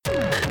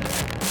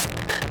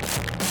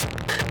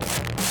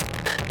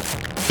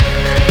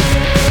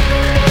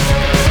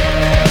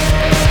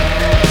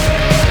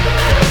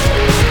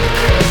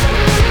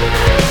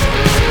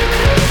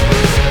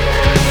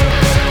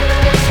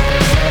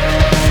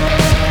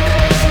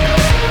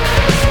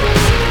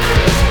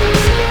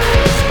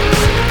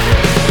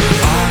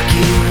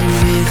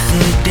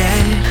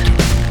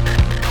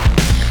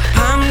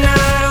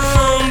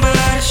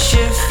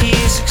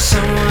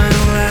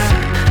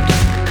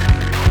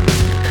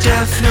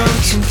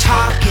notes and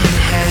talking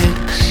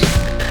heads,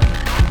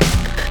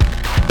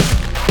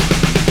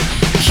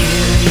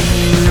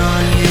 carrying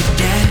on your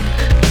dead.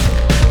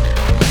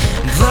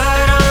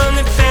 Blood on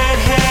the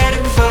bedhead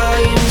and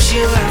volumes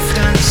you left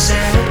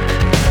unsaid.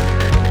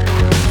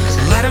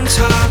 Let 'em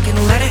talk and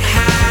let it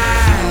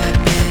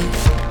happen.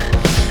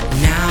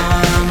 Now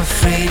I'm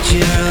afraid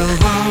you're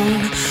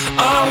alone.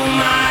 Oh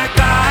my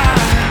God,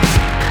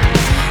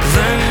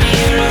 let me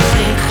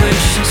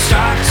relinquish and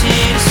start to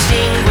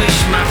distinguish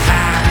my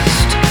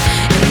past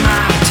and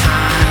my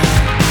time.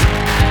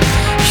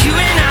 You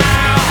and I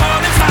are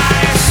holding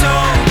fire, so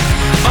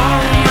oh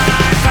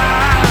my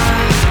God,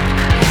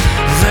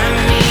 let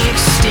me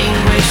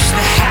extinguish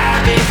the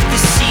habit, the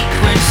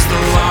sequence, the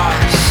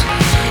loss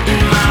in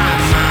my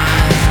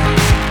mind.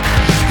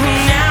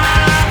 Now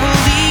I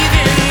believe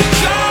in the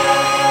cure.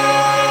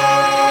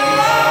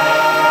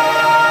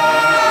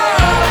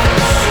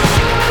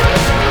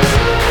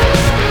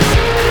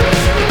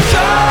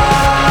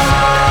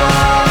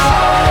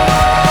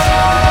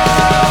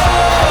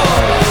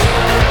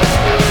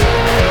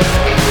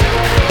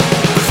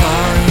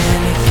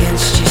 Falling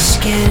against your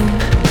skin,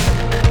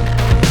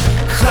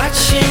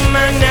 clutching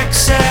my neck,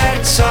 said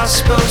it's all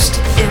supposed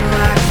to end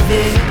like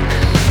this.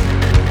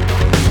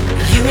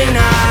 You and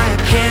I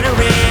are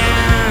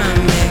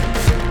panoramic.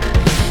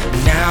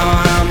 Now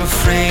I'm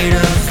afraid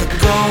of the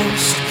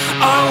ghost.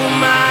 Oh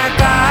my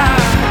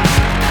God,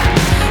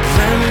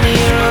 let me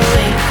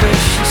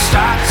relinquish and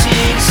start to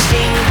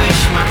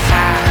distinguish my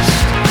past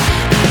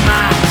and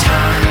my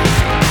time.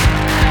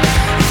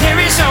 There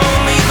is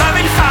only love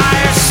and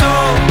fire, so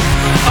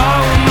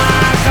oh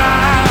my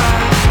God,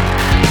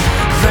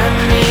 let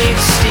me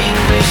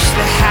extinguish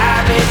the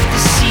habit,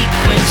 the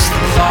sequence,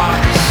 the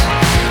loss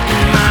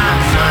in my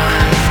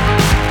mind.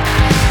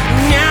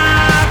 Now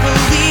I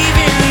believe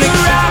in the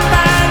crowd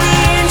by the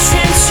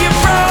entrance you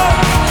broke.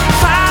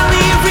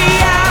 Finally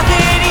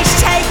reality's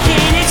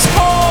taking its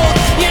hold.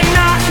 You're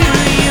not who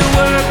you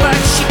were,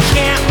 but you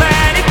can't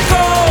let it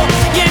go.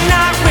 You're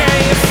not where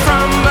you're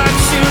from, but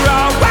you're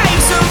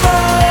always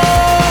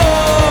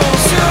alone.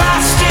 So I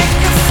stick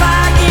a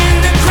flag in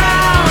the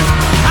ground.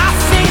 I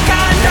think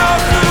I know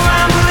who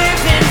I'm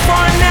living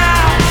for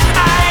now.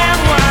 I am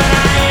what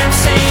I am,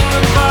 saying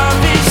above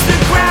is the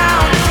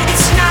ground.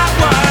 It's not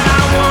what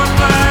I want,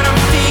 but I'm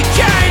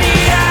figuring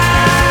it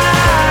out.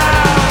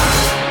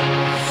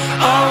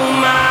 Oh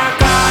my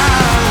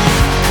God,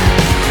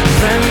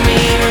 let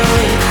me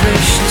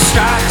relinquish and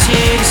start to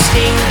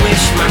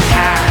distinguish my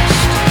past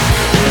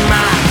and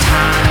my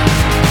time.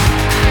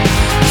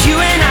 You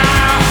and I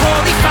are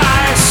holy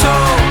fire, so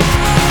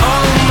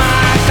oh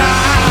my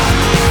God,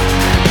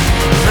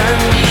 let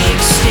me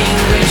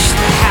extinguish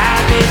the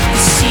habit,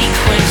 the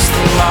sequence,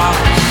 the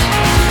loss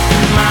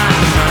in my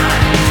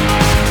mind.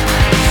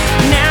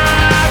 Now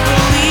I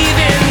believe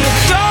in the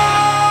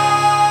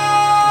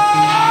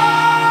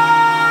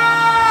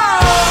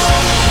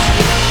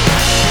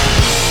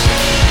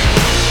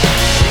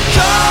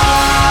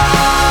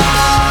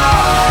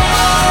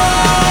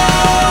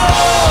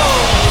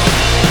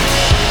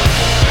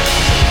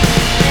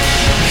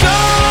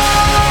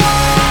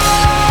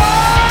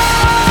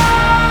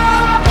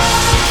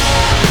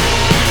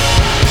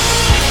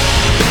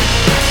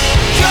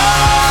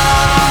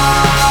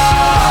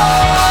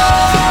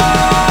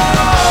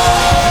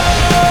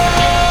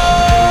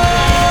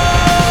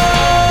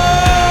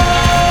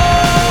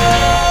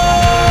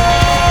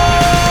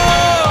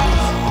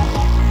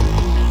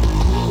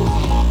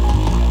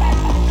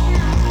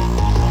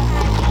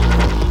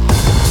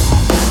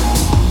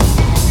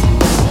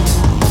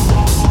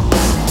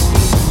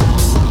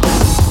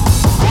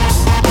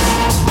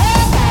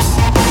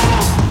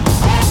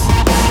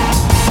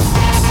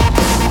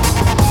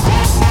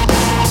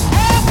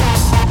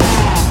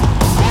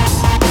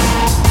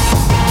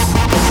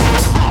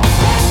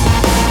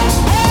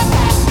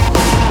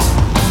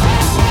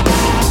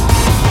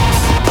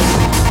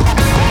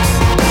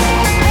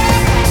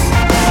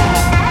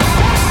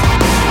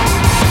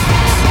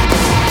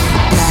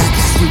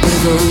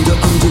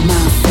under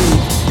my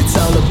feet. It's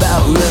all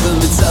about rhythm,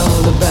 it's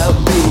all about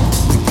beat.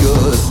 The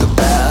good, the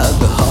bad,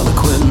 the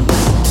harlequin.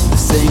 They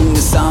sing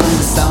the song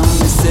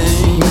they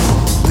sing.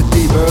 The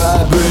deeper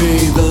I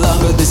breathe, the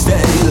longer they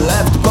stay.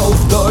 Left both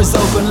doors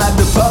open like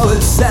the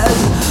poet said.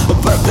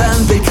 But then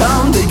they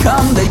come, they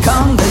come, they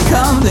come, they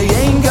come. They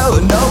ain't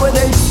going nowhere,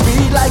 they just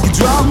beat like a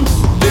drum.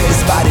 This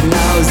body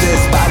knows,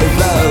 this body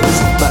flows,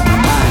 but my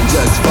mind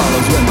just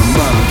follows when the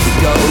monkey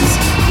goes.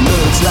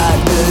 Looks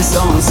like this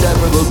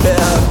inseparable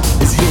pair.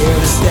 It's here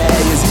to stay,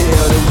 it's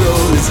here to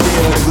rule, it's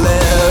here to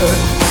glare.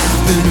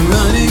 Been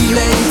running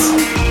late,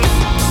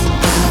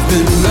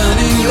 been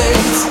running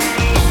late,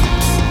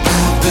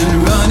 been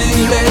running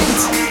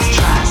late.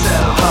 Trying so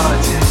hard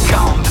to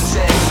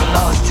compensate for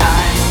lost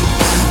time.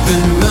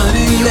 Been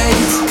running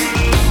late,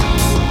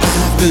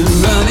 been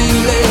running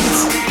late,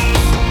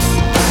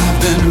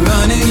 been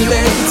running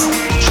late.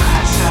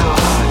 Trying so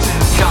hard to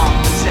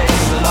compensate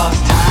for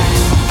lost time.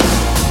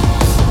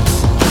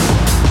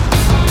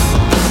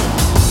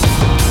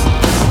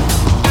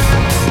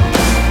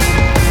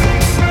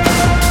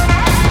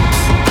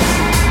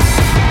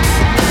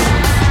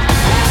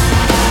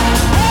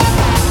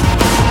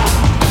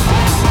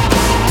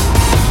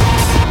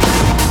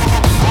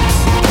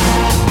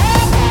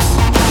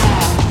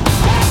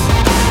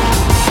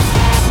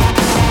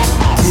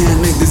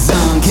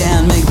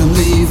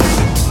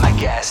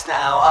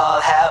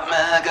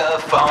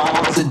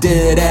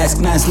 did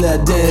ask nicely,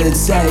 I did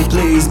say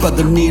please, but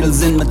the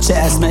needles in my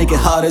chest make it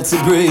harder to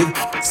breathe.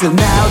 So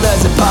now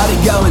there's a party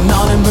going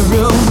on in my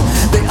room.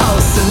 They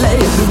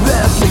oscillate, they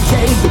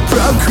replicate, they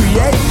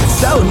procreate.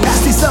 So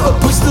nasty, so I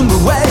push them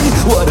away.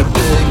 What a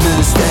big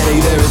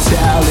mistake, they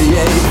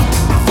retaliate.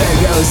 There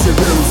goes the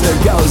roof, there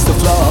goes the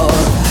floor.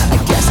 I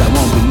guess I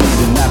won't be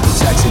needing that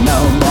protection no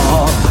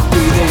more.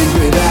 Breathe in,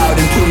 breathe out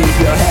and keep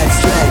your head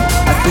straight.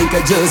 I think I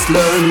just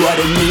learned what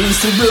it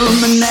means to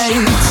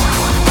ruminate.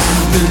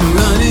 Been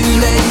running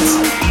late,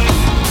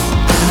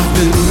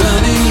 been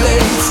running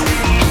late,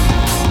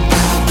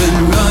 been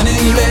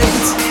running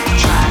late.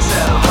 Trying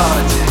so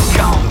hard to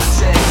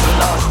compensate for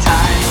lost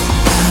time.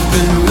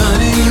 Been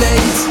running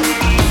late,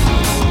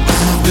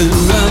 been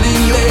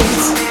running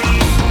late,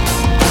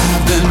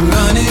 been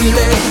running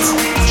late.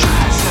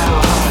 Trying so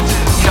hard to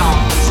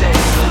compensate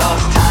for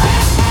lost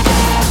time.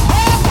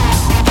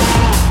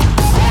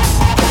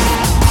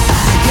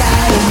 I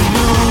gotta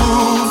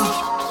move,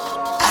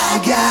 I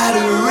got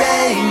a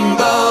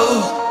rainbow,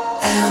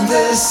 and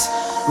this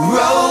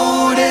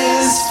road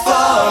is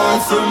far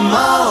from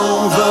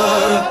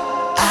over.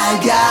 I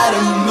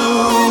gotta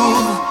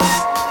move,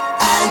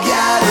 I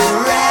got a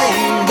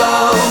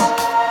rainbow,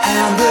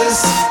 and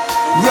this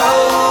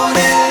road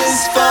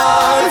is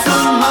far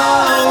from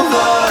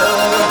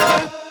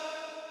over.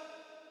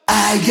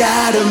 I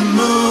gotta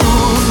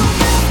move,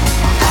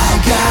 I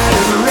got a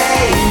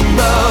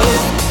rainbow,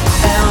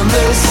 and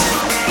this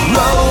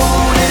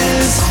road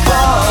is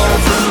far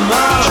from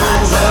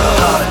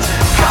over.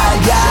 I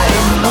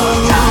gotta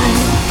move,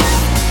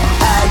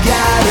 I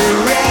got a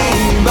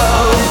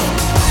rainbow,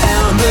 and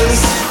this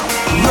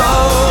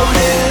road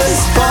is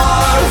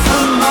far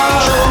from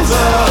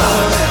over.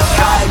 I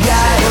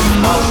gotta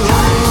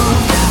move,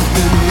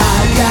 I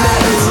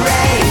got a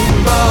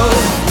rainbow,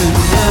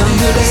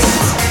 and this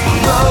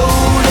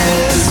road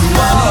is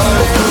far from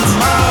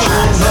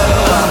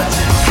over.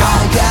 I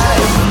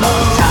gotta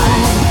move,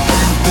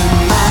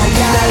 I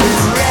got a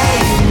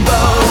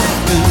rainbow,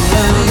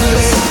 and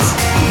this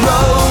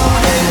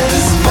road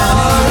is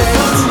far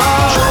from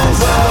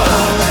over.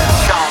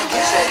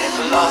 Compensated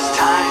for lost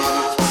time.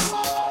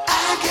 I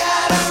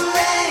got a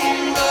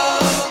rainbow,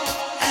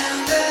 and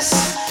this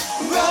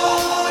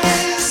road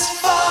is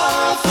far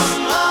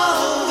from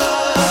over.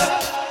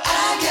 I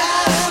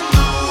gotta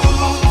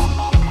move.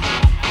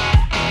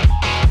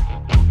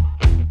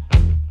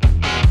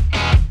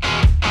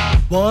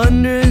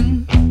 Wondering,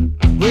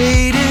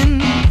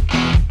 waiting,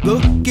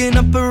 looking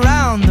up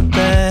around the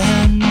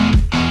bend,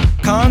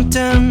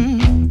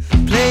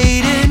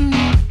 contemplating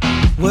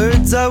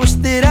words I wish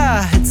that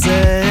I had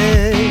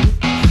said.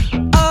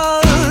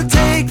 I'll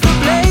take the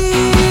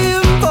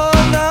blame for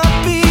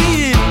not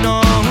being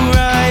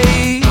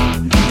alright,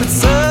 but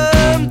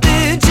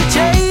something should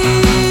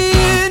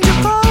change. A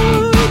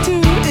part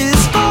two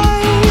is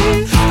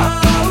fine.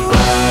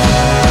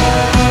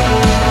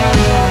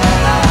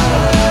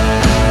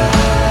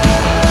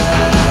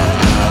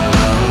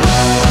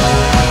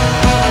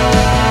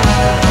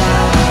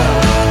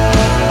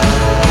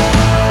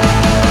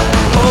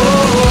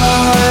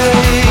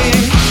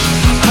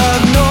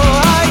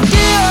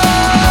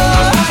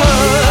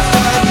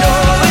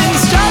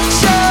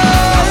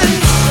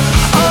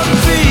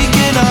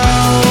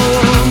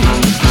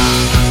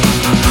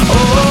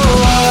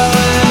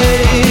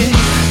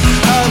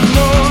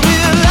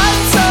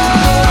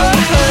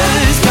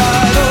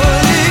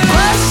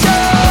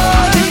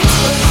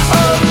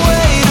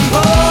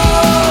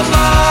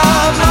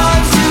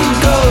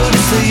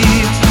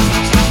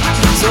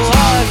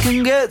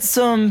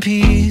 Some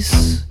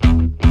peace.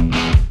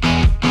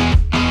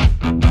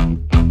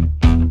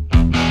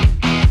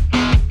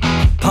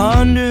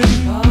 Pondering,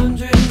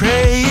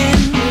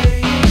 praying,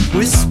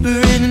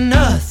 whispering and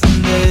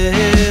nothing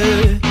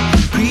there.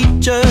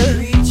 Preacher,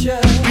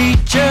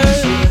 preacher,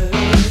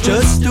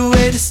 just a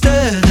way to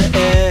stir the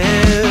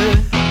air.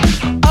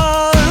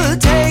 I'll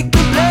take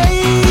the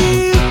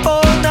blame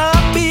for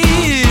not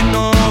being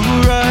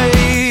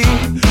alright,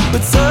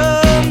 but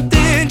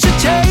something should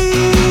change.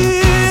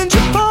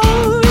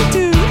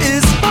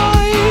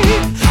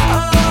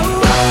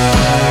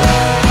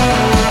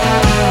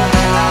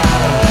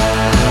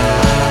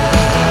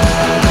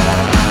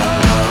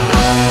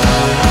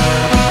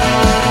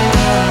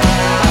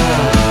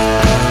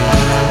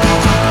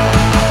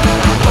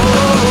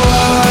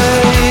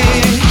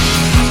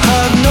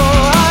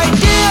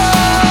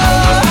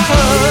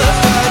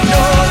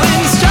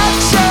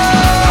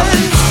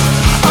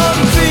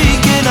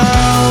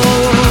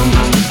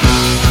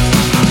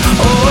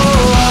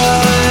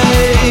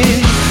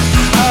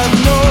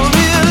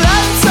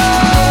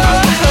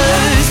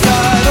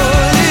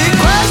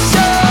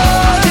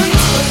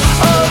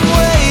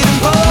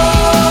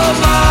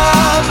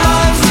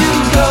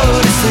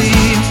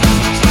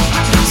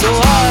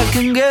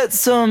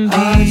 Some peace.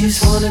 I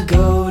just wanna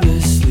go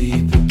to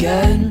sleep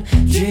again,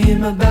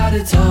 dream about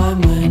a time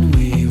when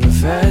we were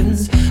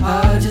friends.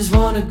 I just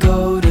wanna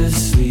go to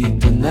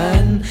sleep and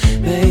then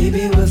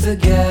maybe we'll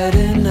forget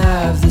and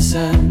have the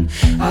sun.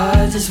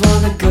 I just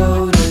wanna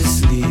go to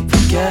sleep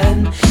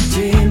again,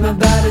 dream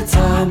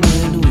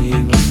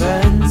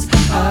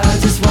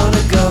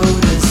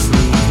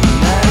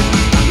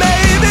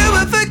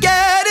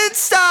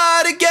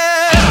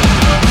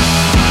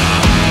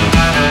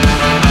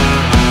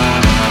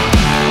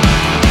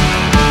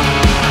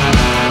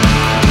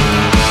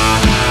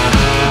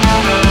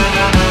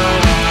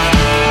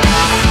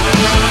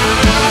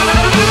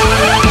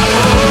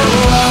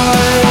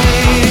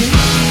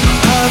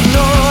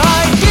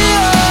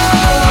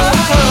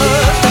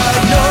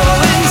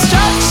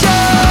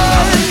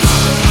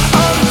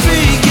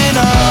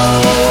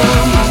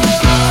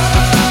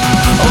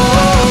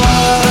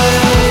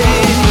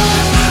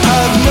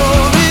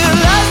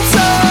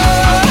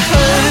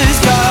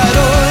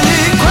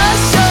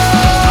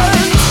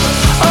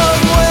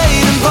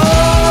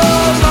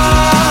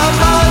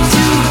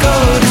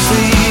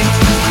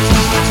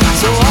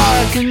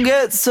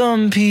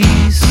some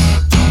peace.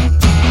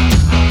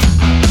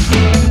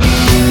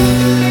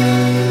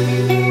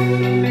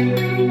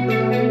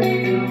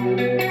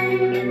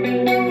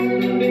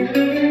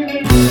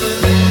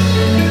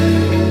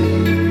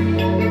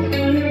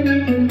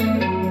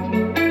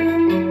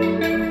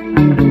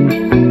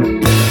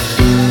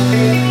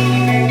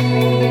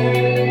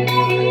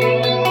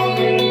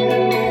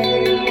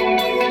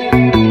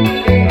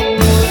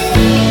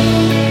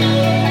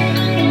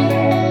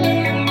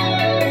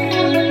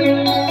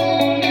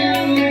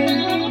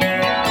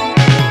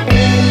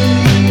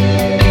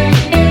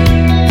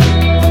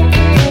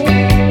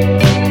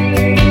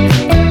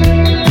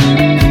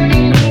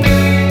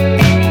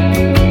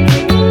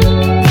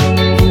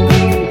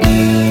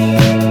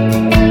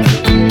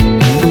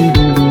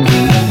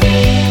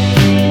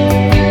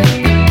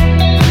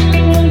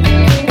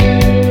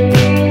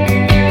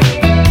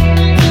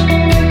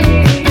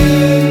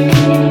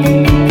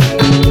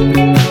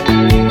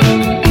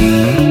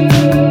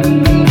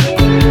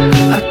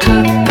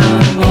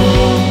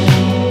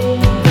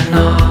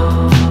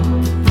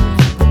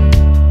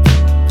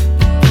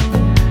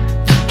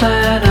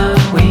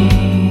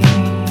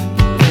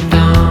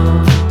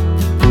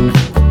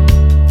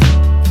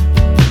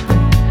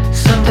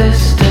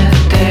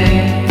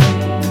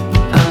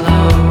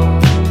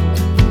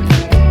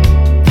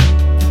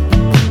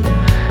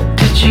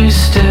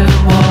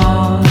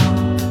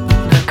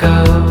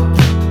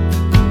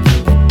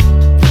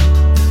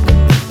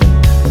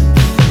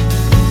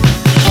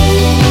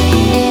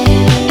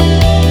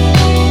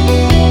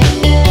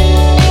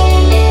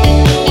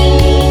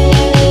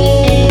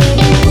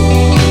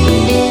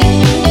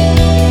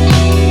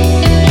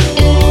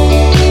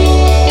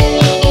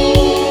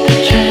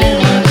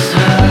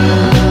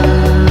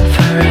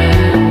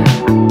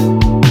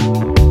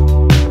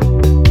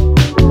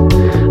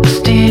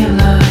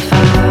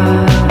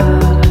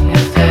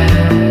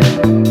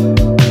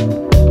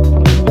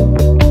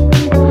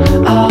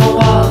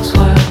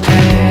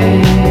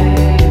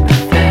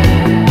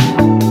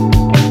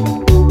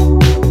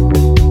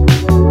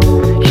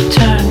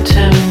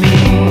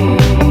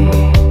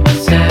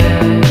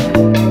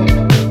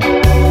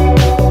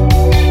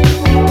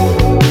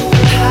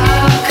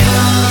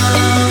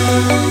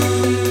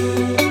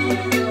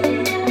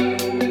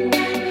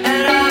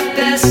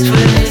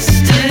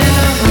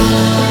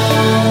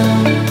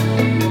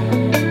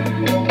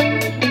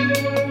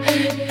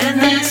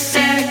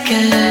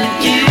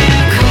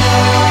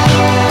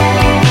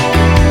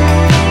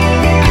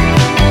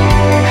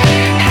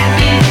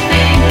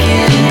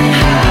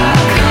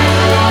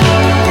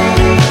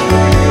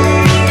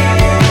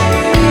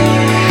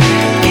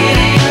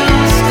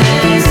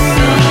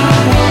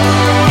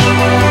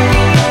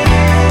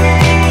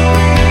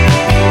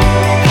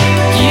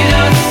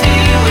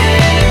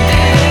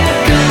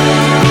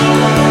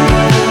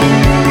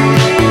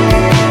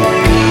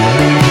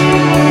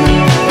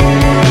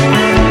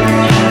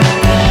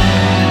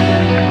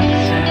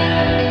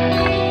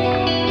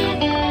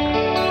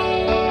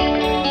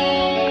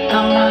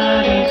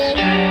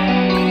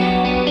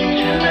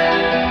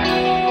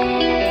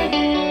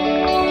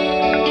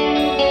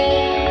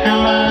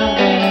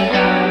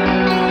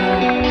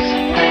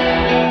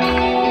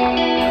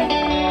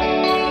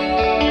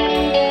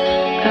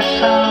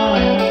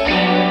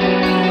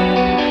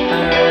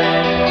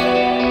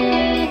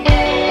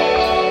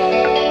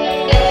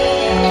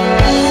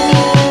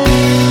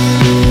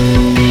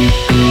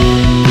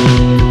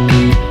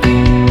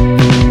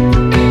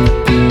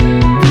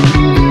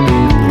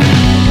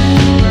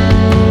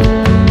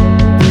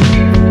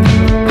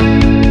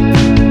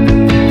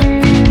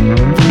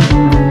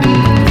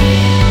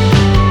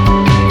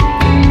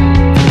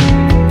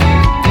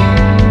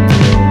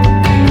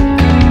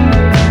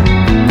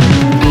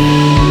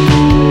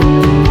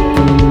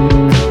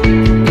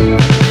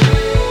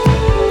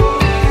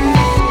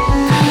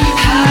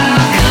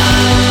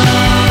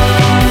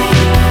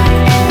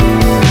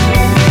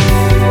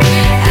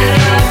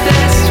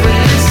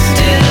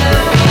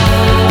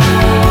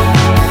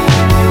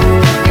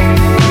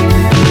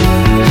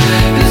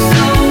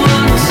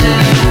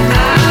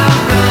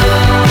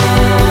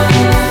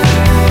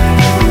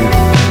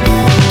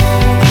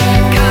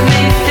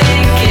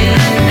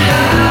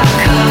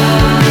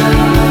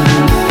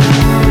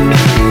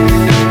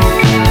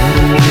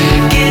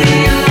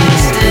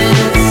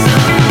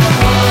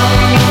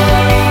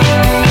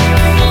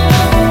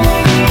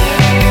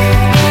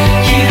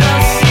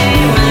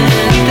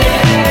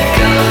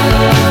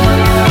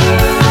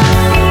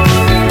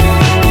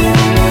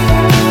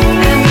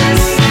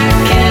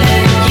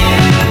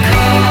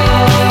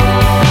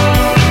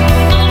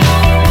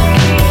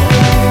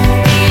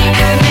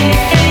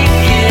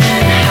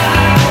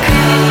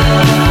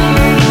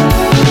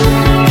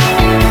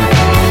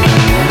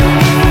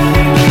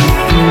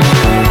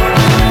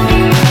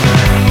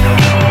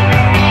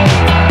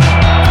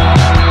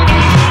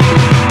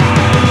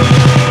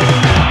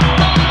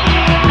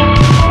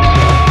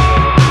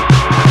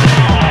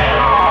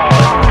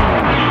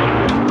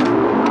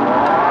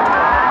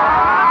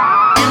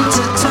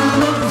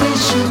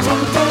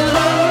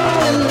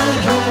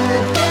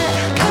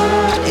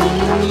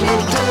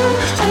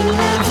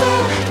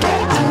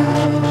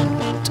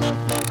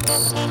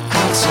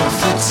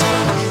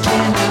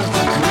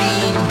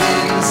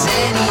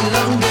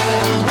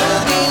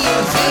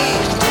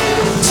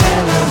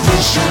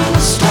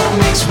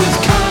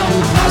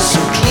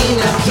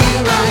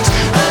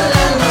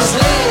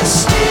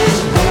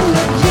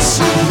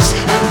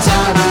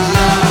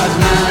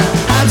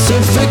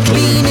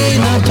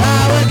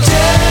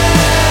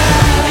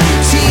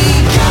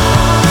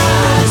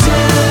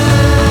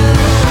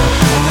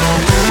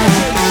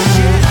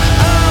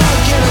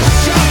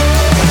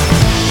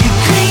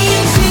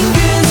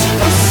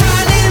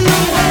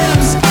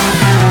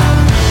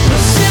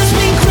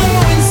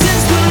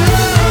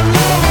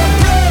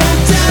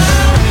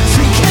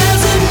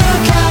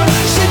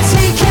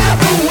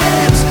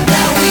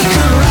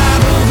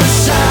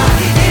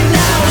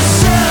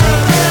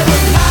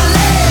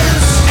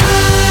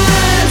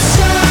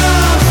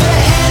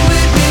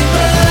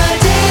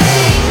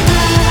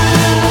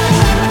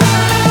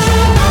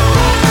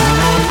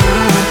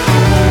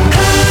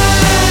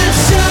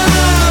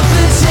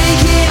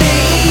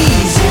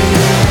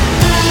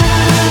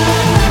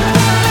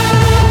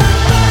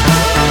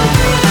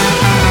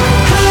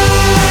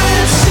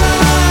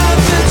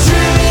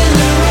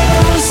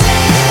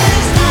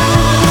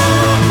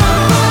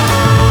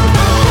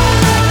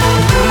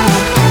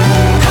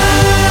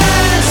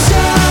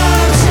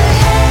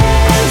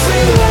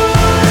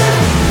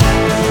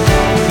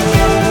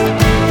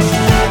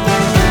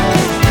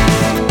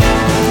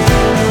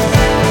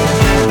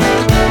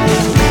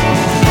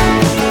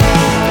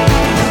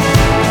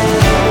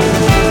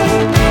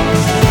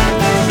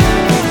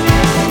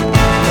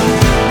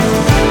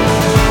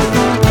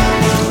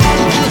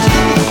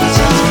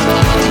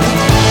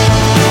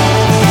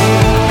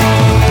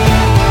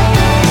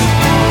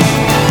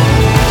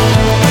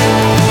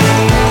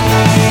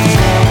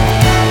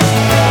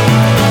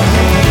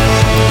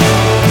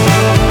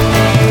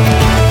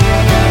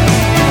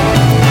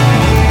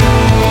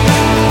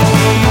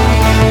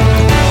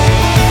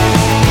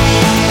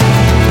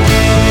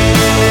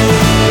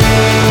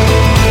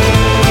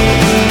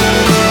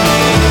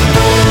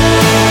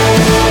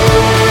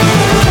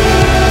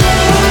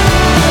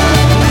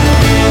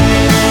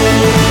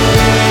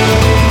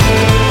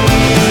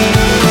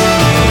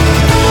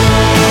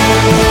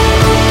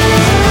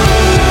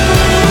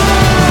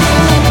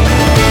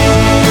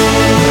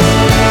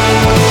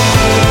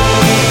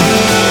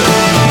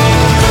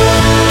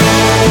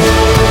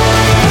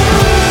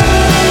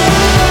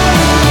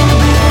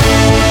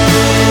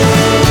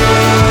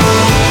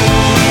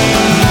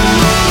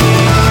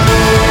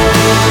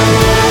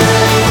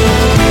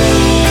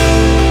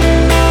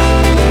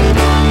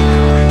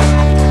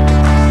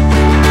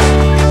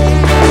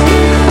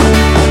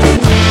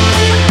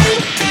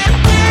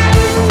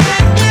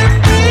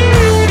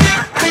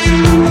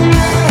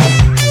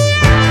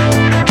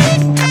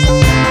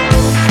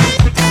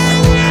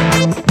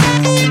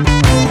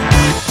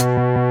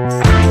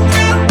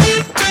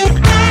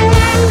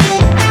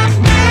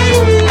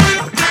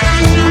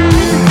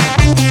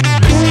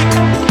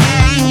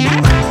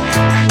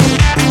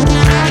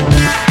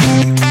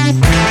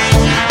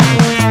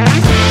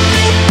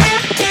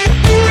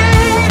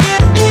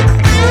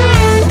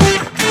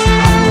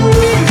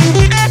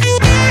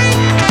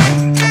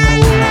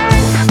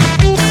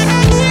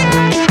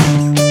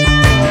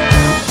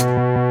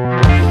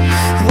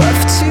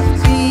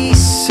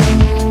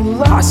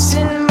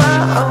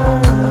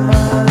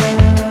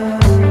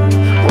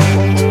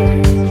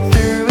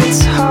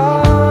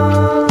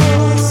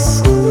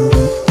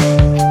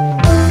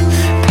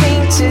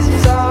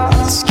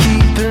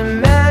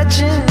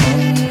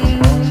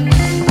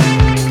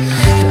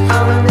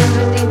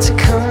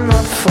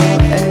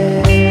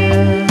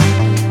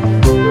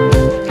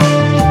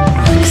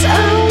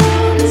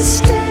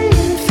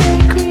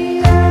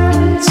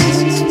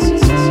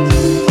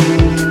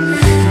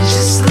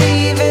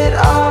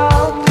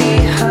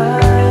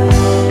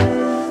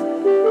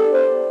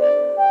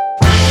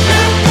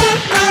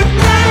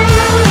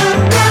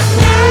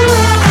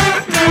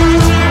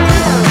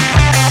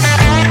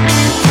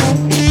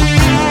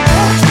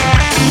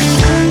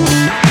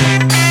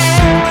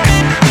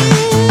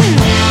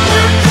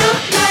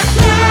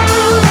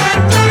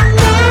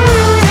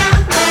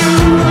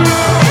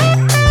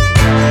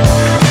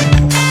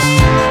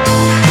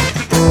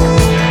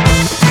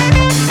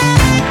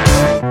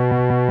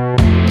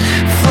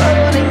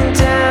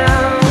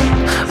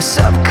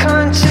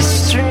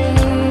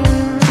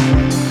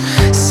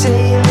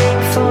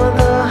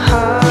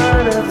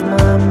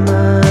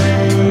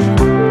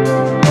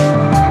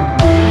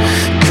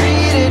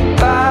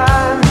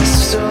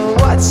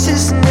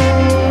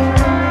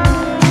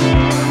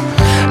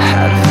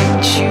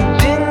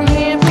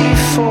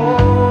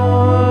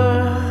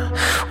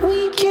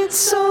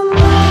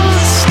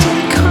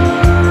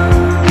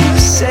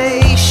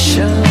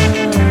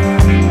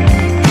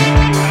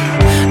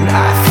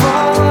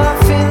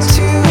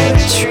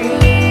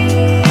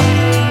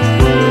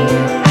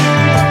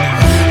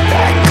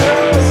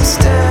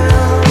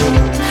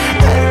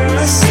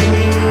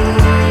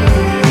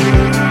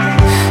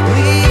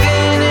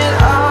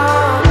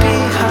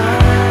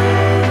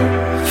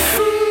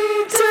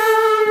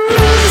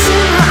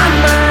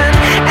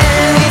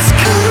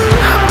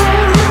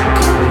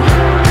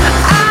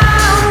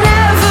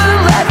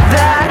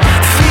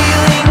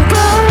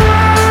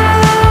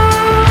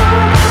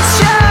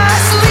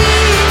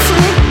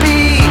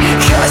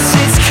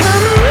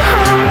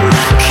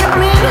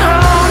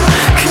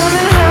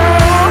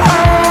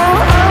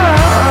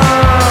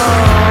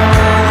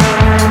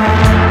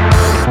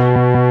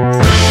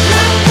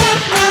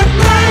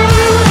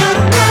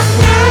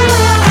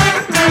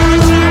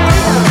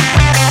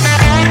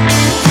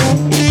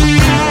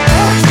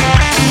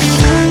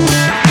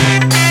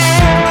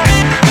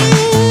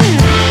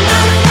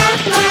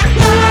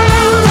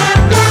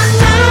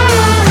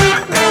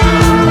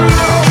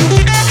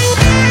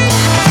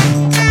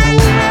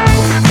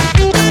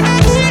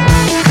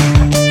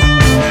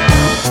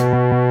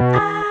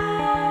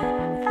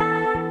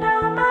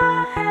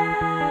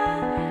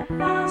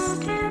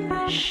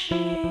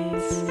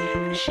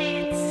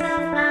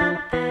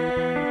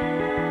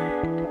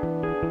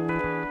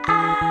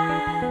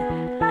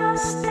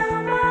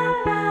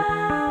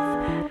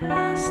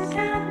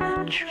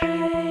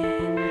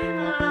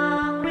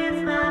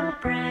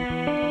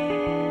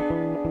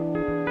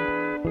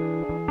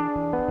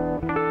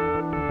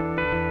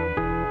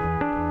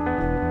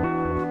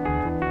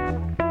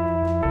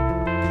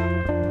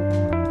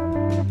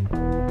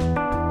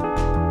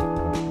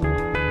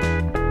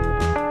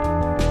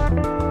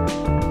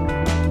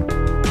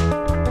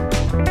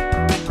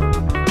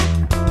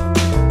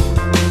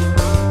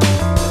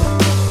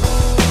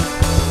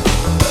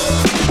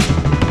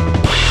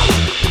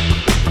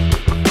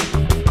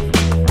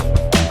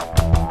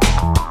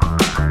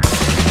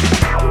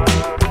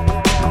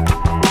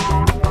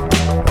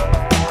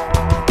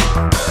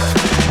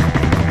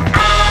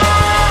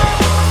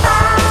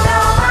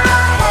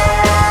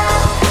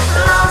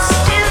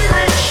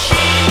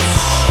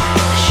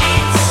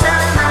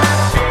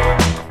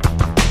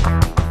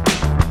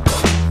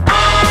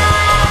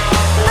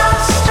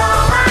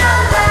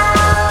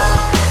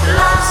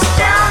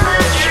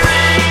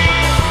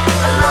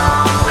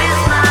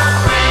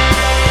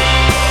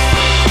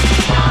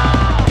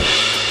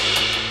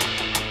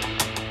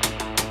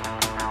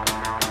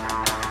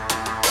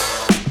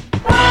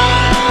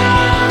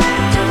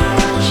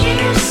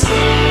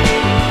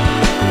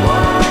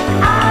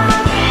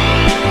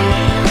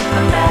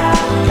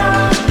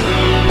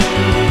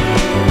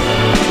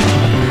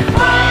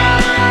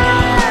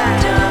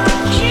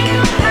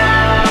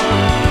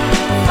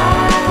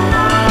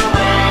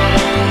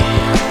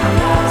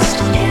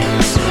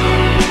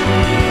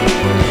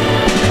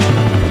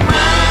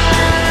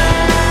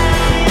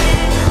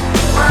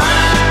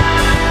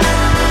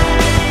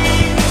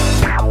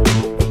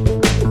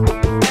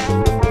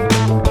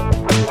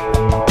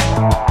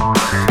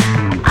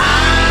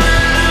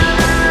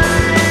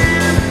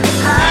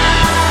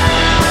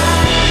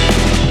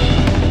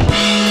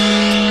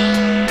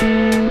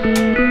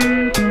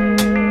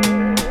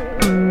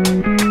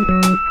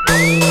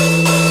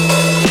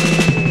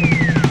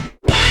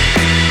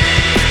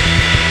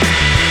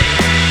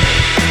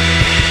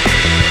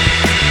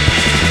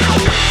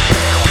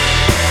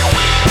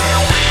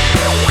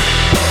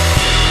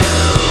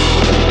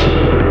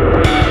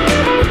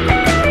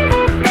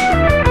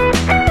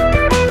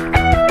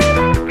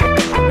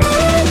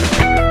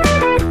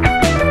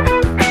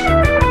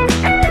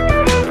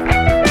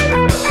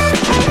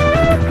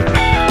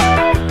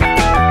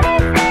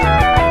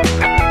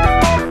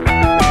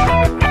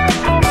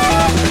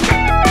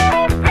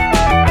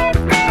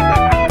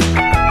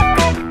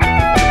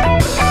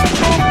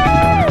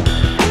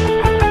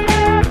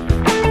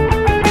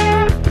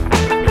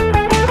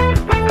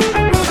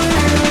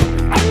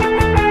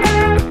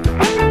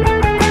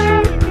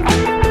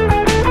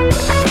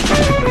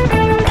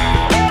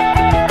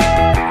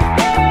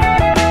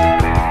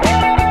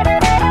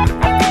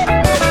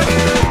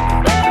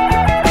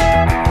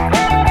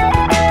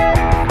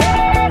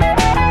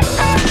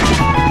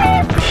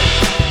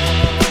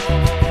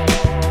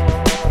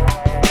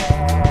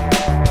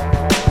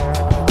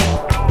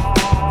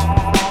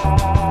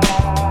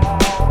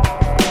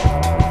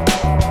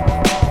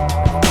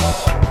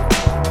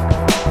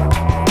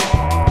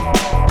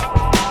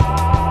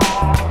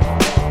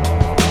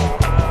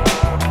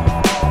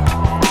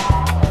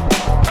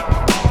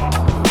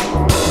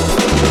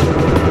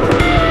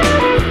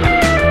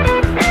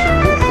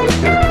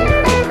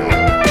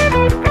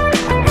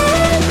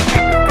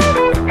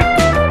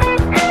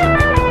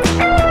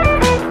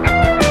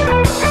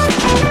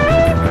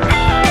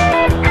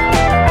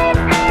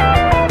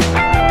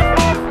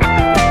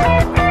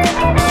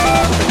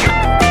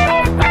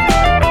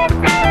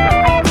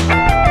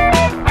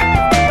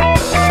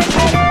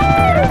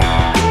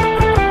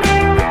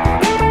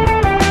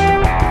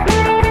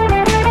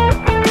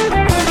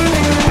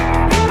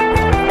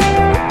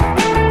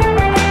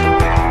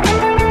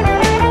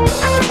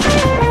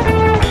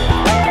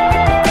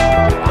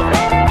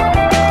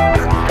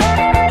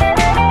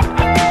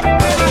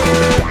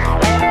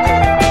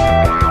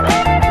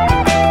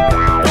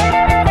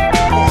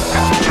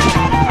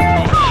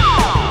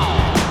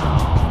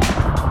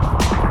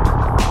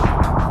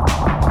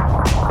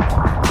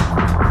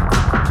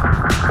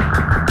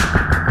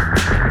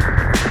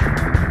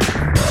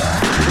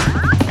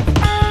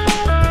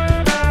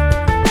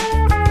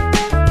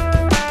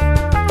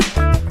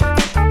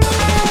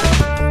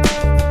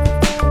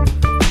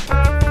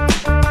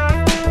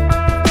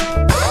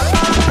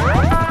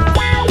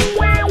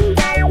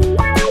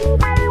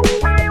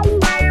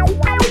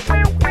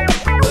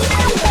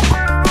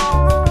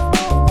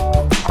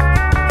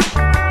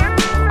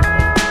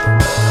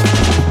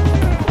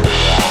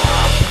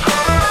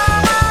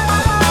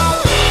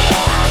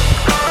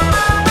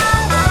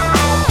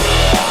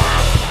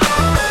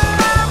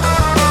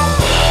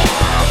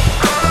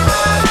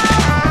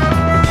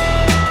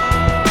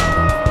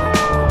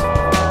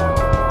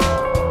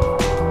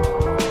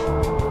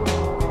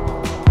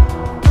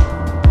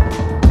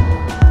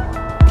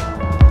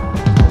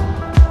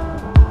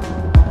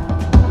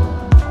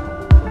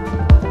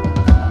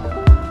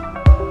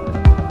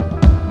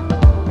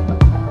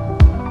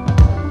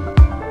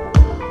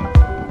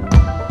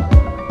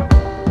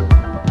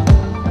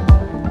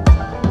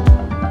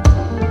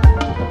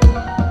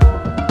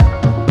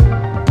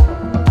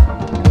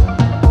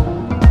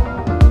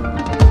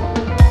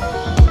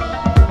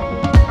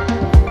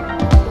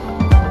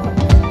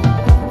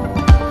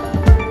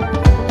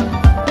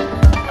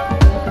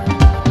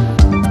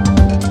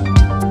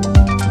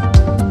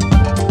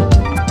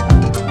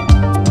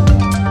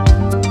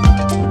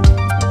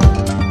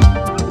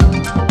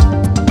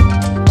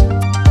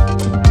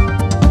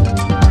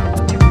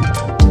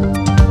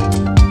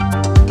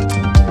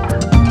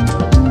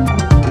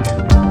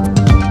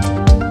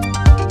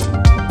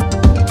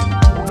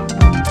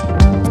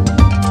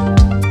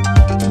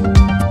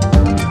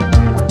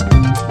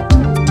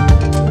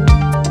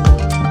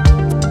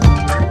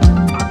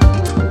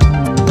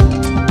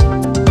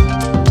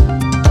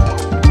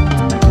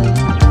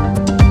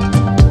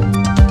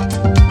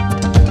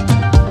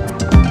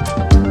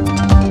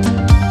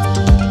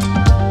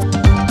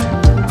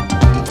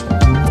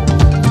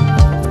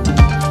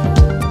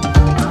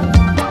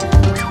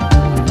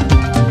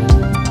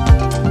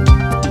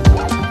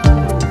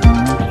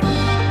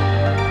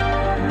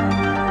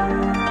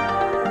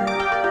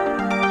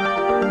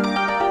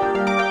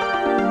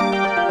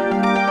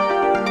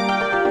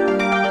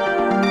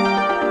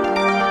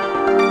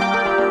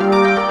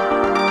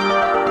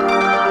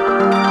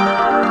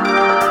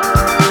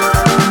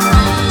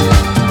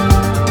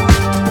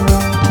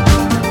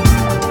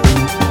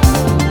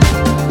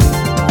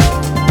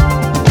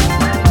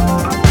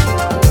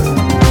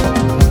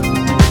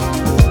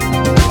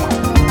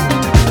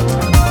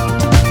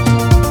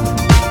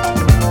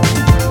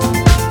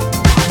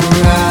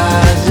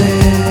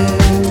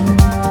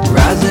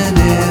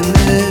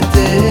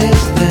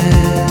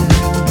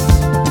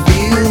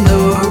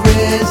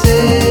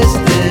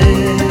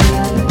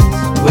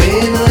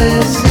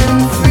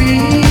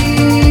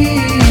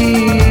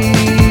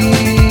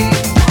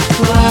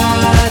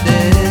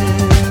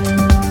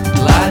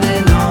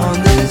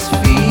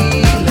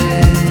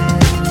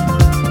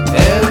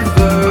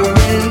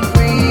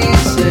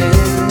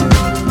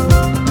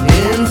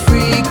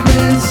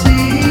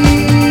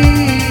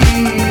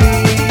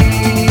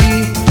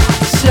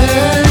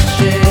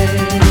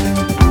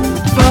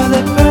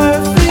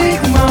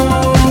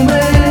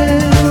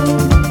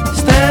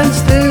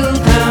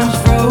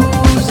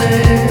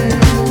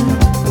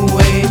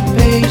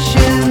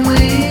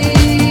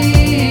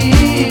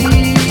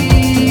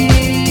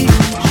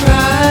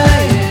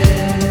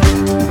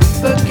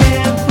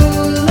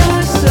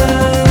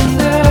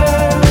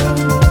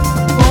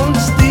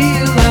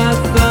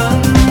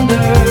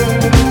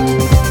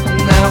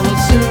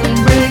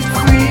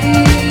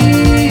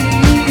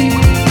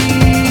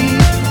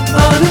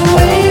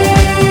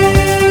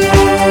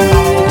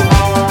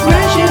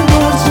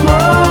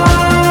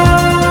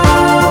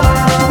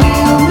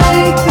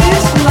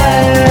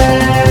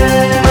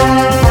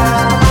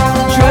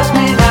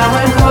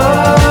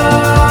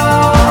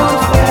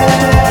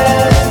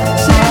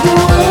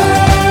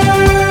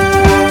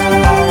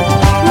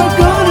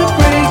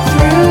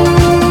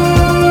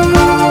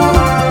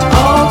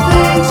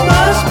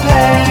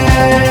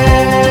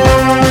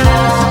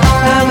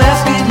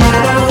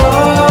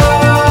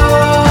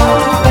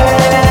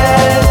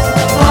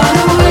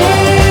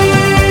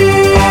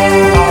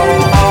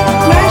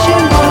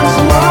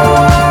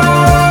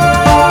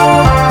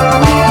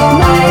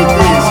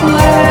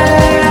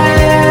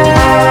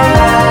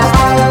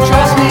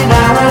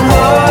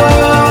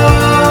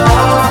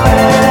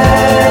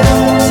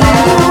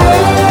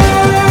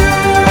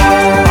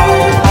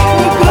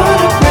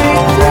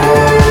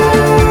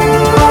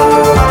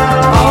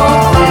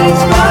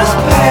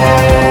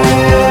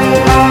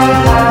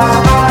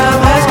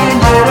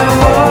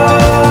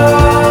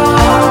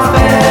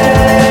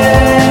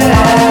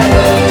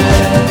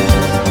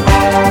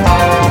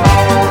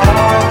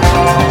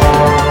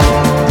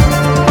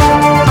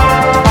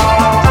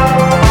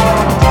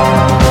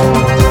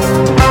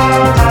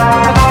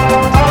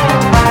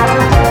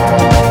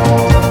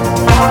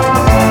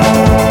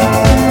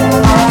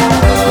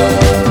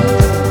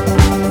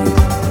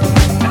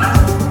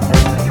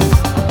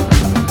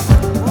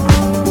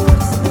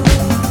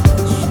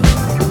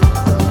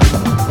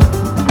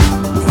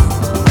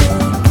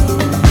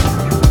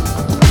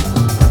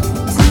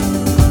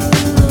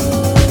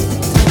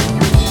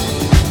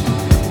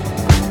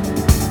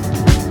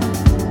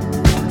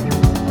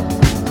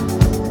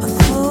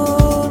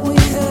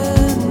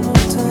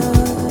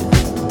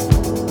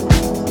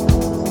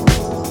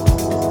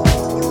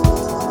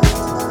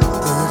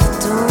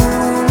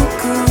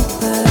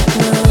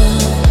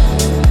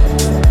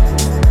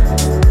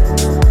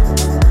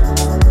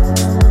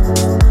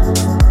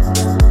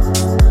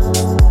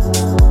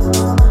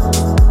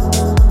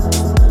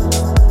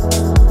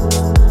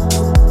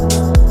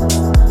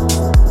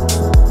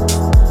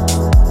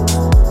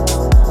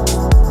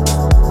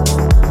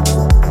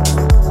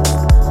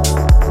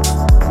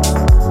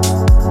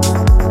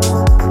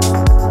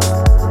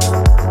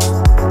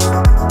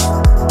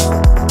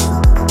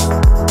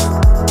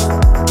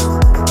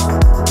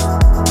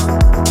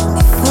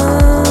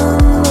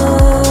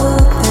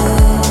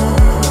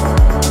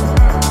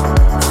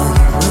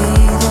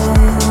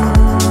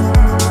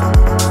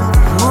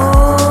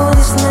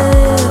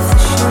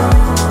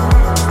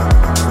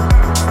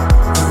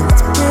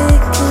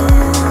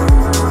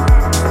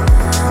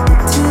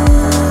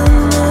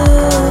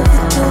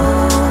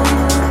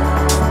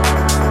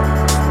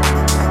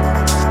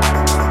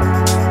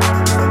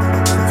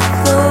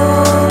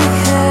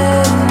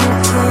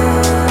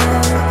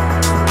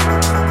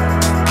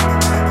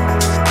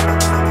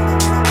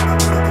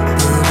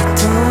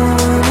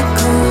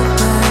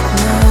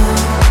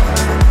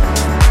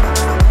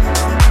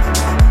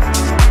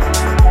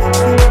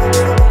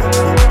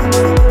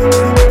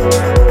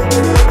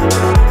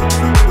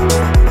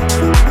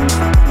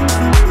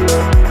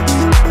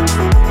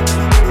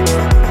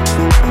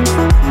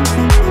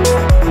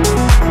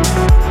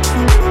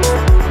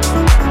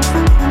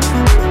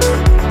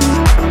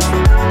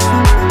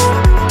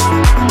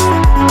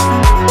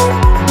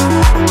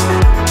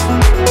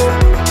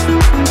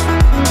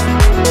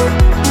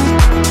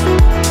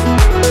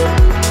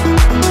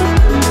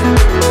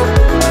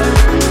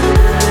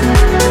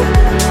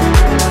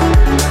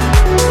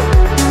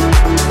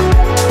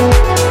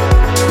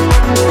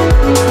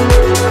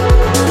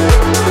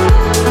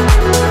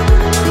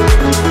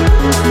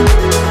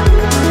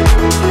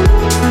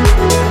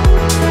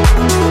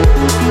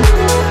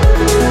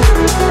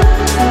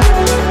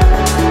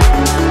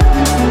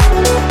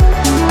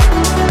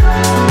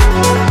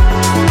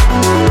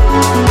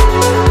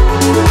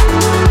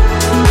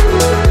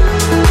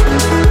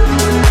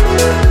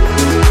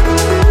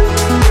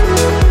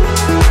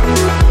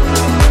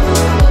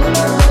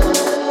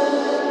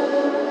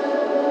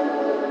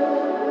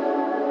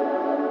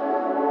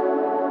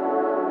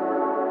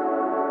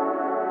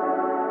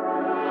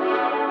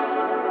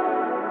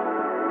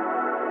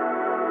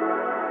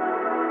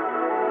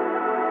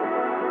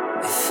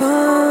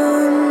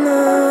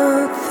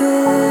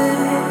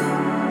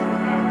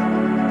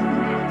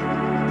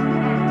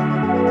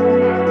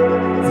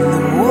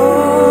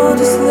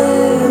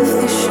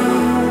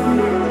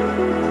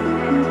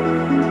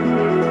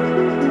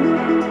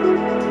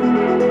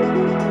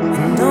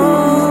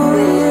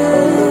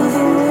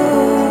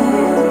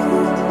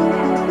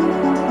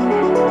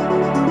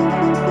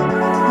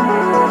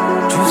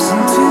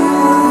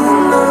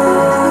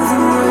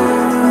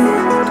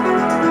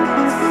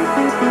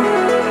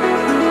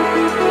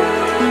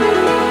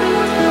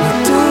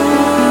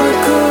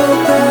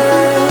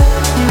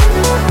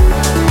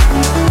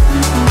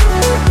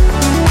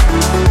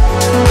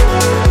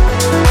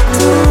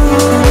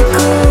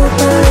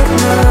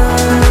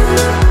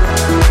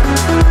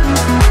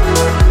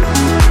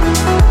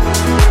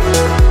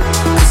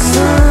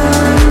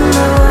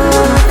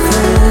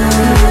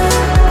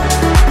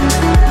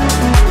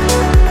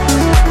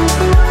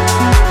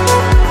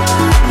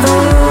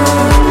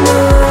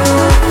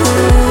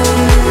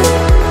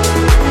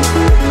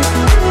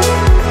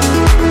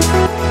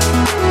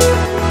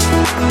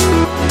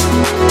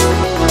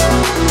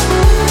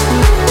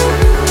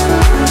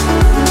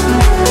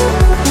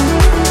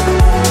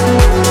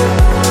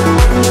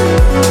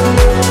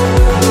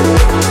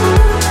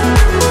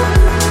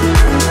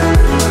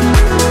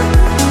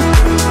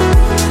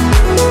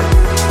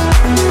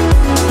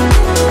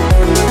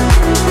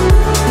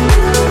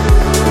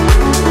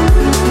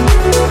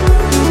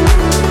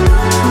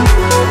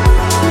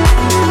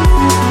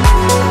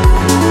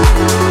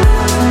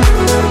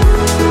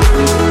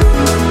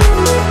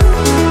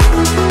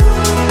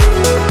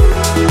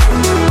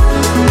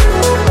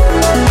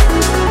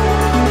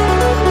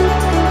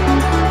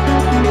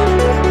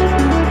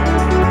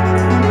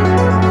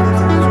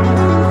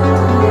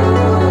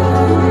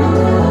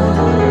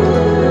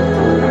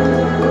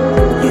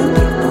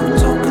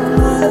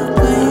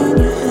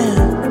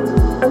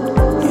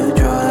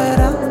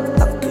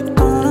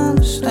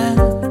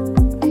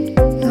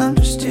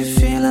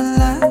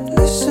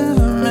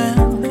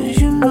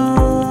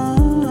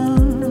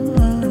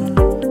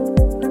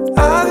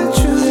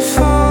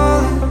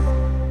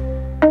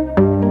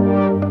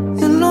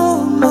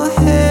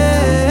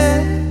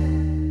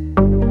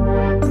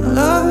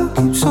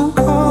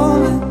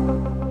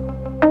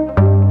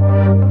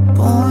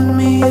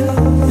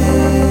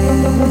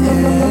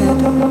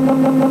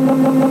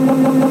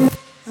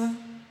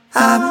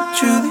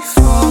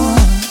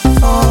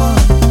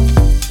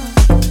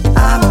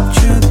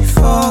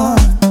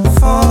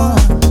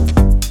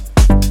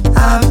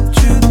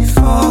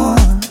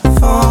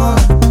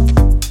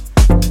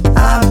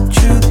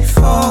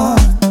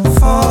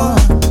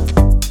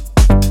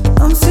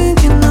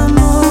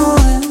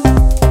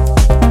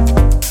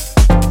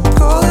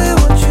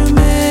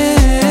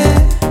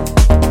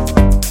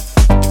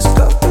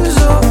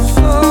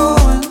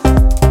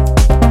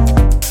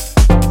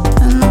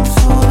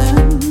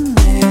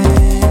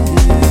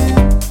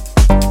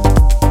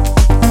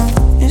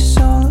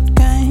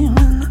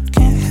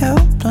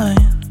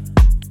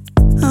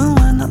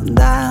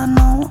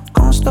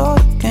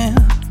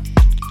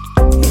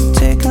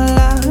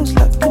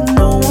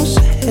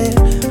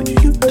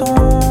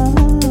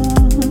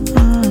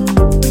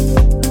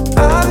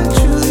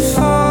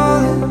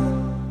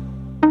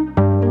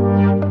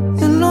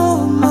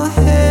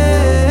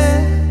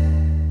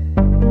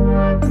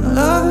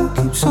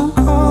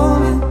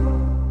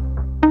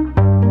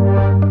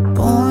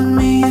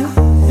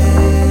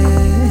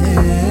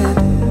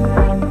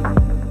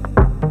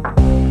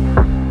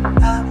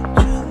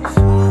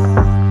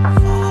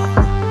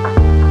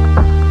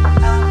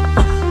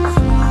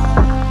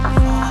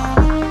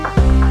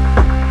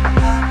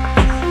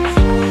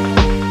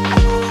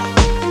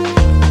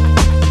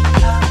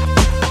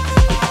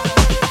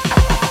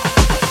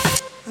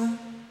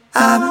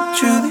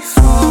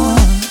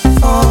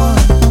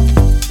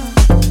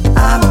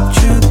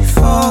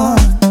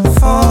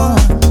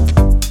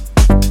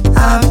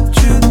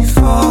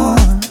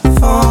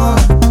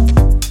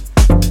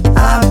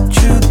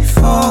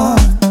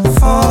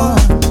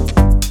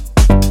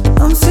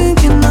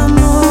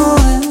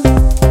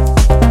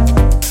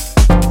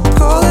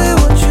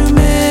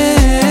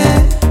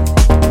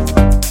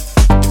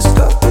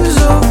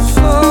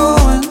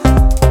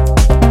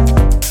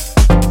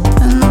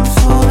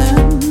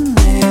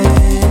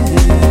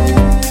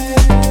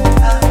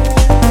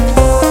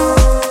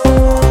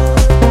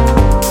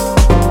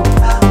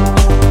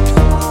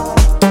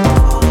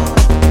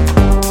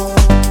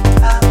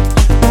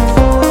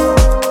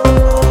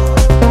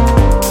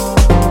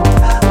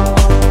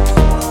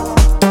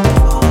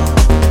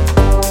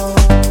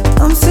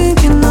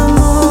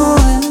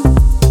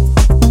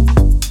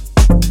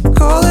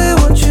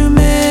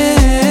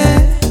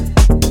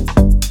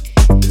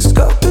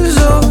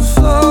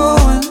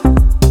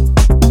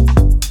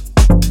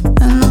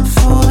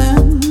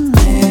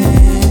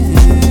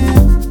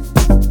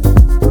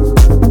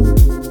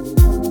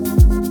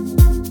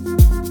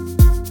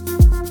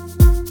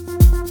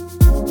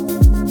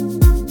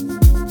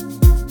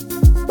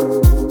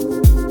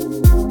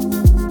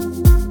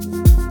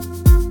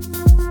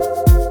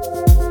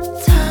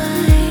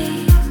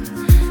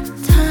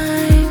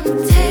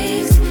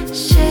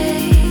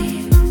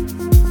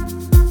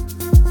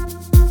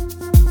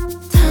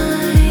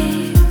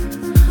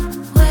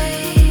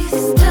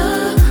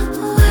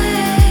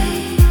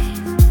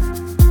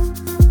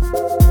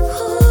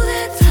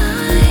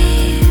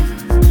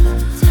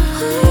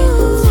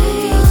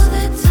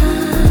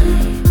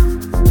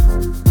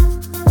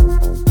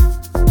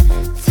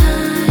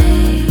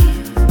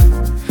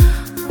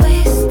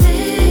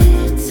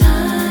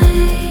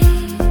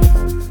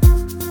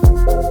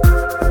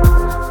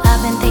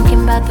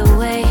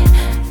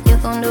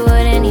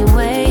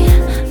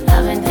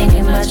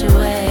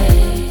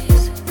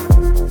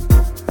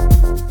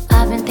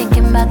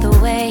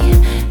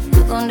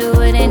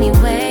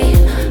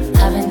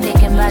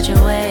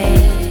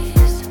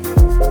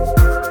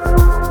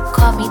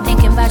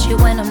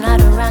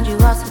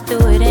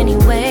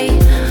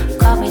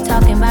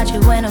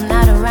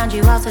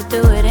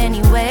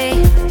 anyway.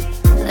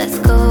 Let's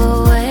go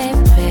away,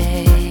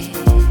 babe.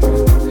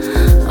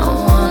 I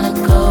wanna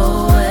go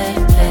away,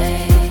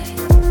 babe.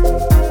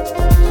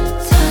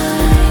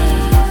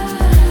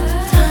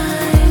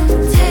 Time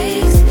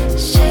takes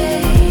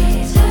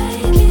shape.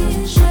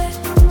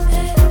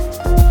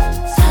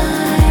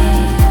 Time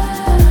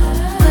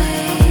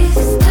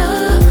wasted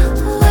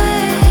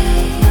away.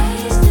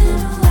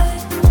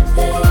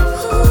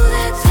 Ooh,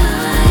 that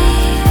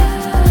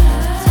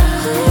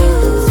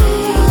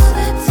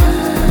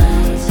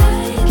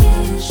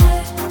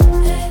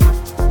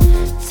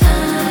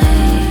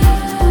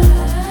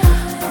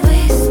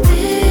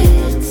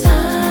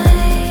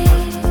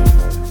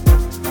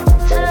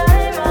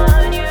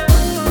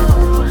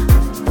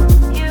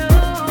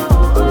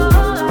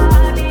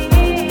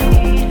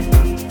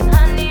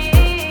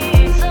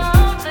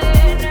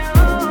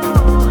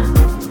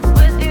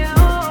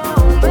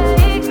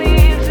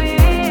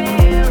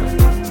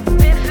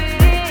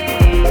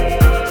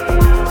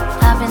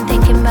I've been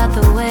thinking about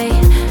the way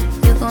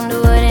you gon' do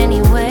it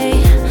anyway.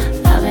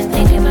 I've been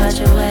thinking about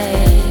your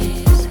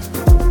ways.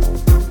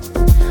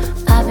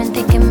 I've been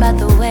thinking about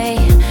the way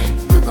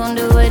you gon'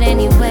 do it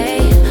anyway.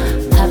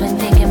 I've been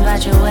thinking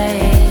about your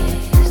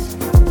ways.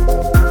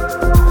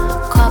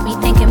 Caught me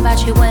thinking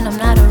about you when I'm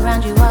not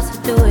around you, also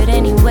do it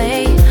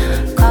anyway.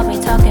 Caught me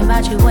talking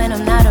about you when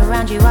I'm not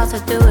around you, also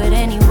do it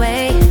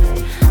anyway.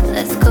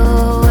 Let's go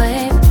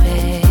away,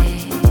 babe.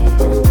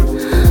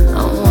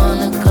 I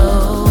wanna go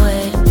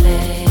away,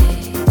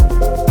 babe.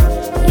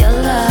 Your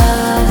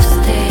love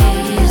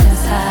stays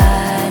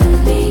inside of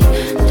me.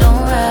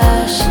 Don't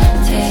rush,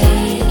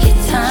 take your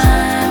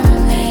time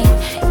with me.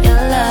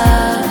 Your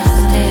love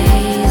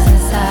stays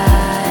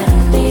inside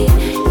of me.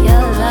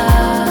 Your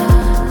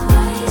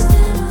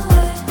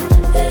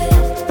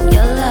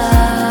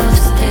love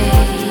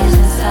stays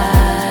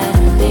inside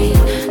of me.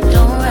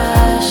 Don't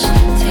rush,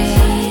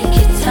 take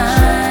your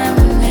time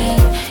with me.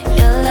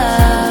 Your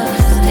love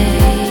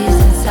stays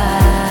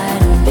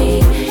inside of me.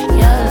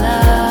 Your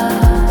love.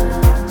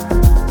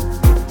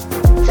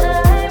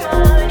 Time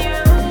on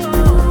you,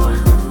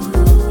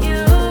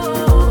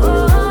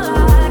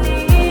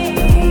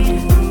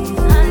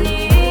 I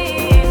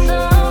need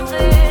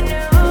something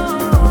new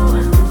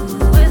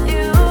with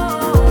you.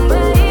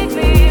 Make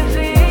me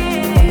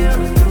feel.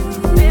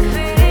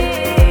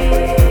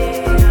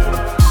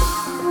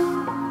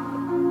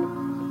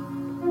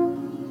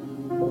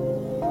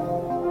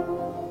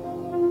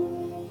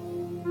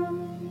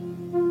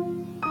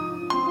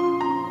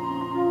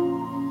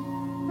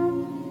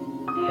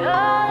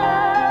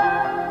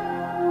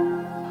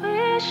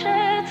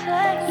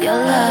 Your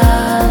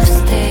love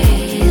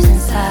stays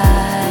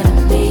inside of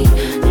me.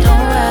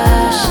 Don't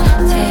rush,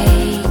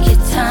 take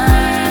your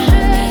time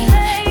with me.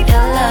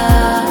 Your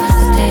love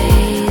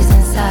stays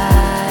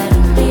inside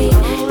of me.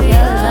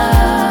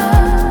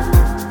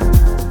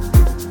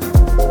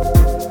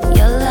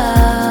 Your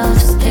love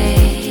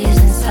stays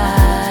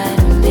inside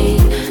of me.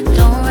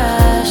 Don't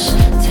rush,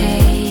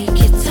 take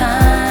your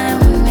time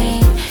with me.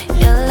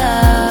 Your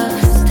love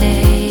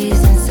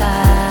stays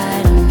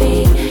inside of me.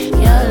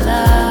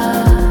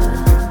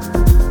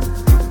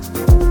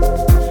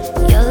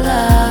 Your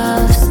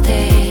love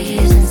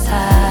stays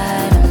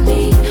inside of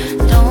me.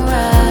 Don't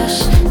rush,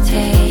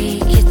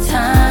 take your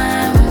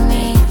time with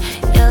me.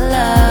 Your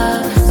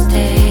love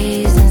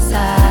stays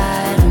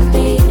inside of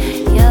me.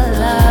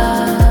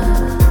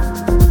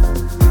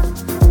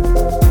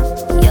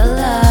 Your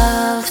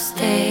love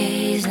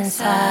stays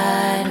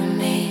inside of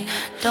me.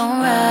 Don't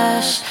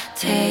rush,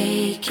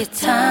 take your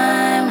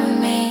time with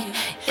me.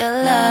 Your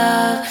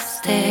love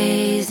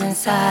stays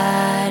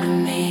inside of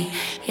me.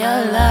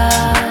 Your love.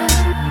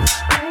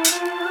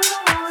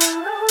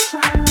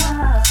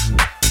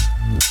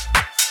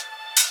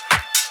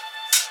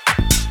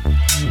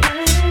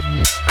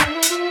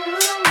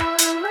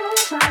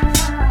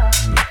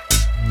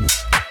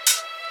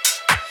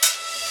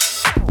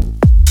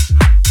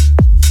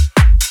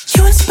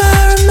 You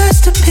inspire a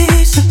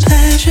masterpiece of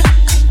pleasure,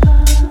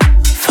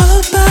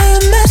 followed by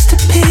a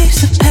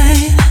masterpiece of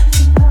pain.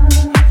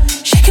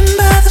 Shaken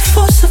by the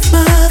force of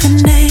Mother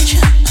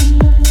Nature,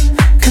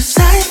 'cause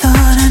I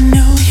thought I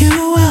knew you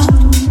well.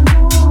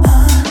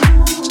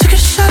 Took a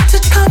shot to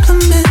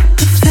compliment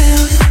the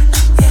failure,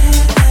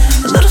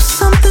 a little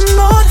something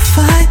more to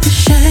fight the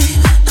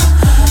shame.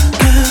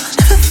 Girl,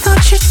 never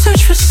thought you'd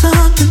search for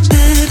something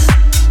better,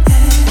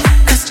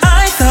 'cause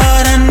I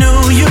thought I knew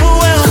you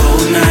well.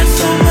 Cold nights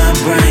on my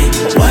brain,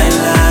 white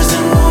lies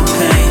and more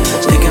pain.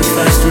 Thinking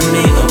first to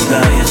me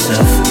about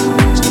yourself.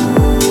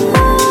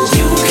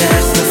 You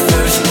cast the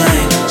first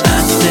blame, I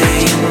say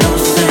you're no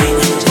saint.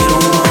 You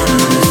don't wanna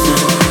listen,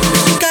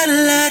 'Cause you got a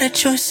lot of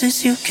choices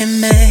you can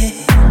make.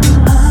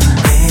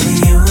 baby,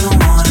 you don't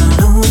wanna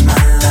lose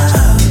my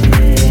love.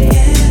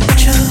 But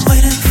you're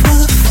waiting for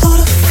the floor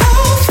to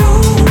fall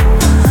through.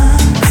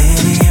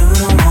 Baby, you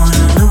don't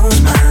wanna lose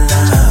my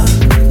love.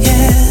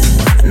 Yeah,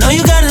 I know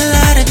you got a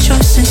lot of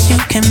choices you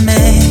can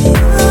make.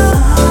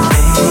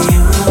 Baby,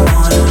 you don't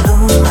wanna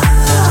lose my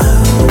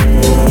love.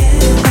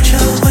 But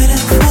you're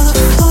waiting for the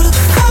floor to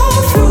fall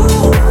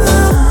through.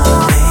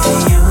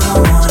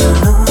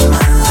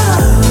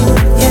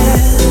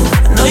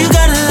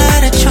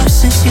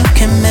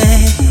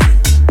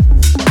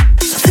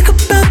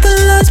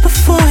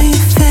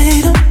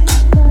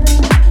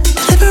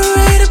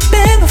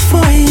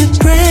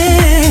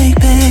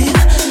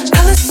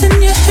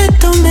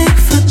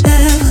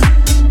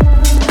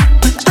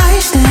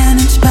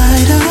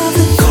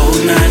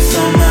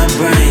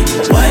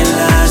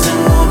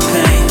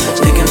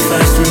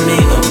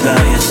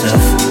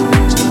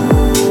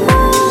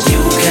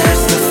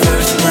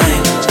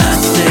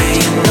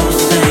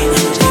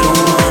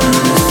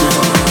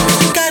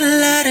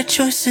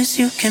 choices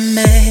you can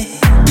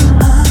make.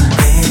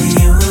 Baby,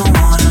 you don't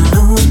wanna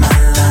lose my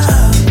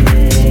love,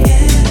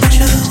 but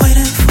you're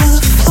waiting for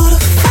the floor to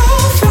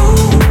fall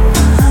through.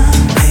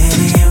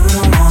 Baby, you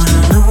don't wanna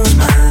lose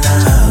my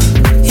love,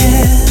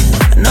 yeah.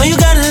 I know you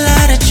got a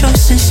lot of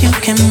choices you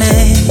can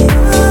make.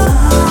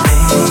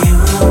 Baby, you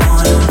don't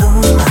wanna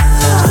lose my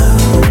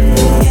love,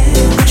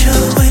 but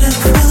you're waiting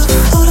for the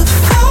floor to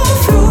fall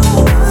through.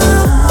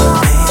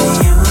 Baby,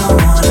 you don't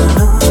wanna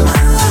lose my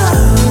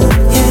love,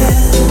 yeah.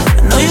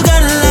 I know you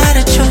got a lot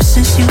of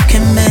choices you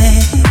can make.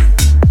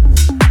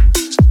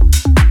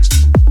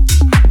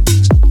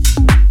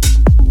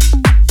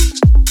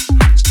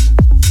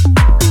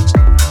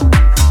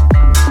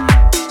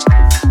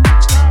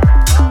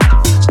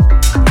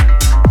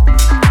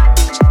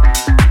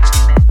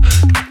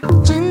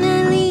 When I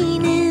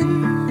lean in,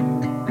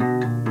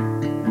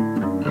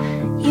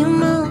 you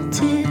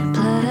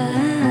multiply.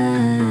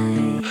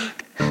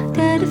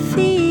 Got a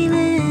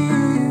feeling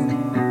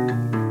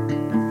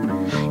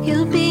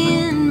you'll be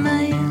in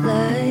my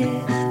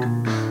life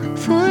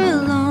for a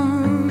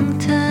long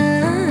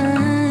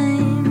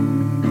time.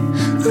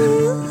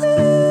 Ooh,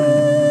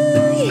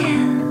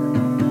 yeah,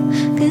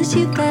 'cause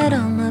you got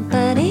all my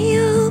body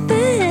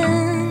open.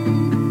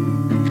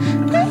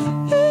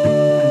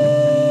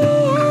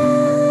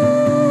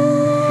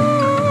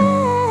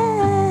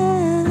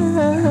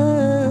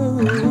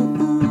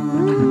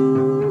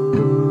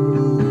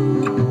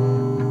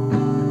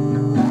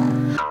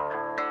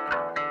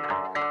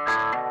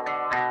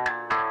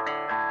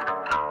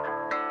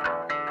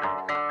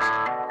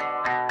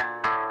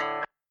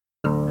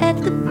 At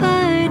the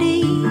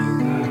party,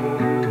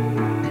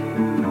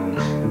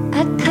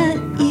 I cut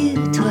you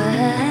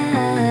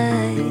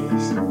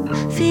twice,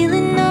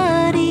 feeling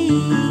naughty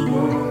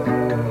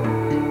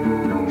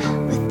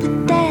with a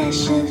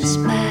dash of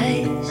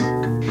spice.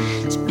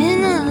 It's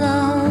been a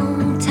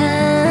long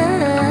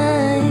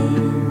time,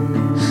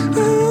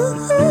 ooh,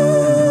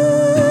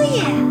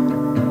 yeah,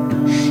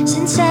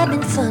 since I've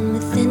been fun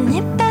with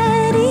anybody.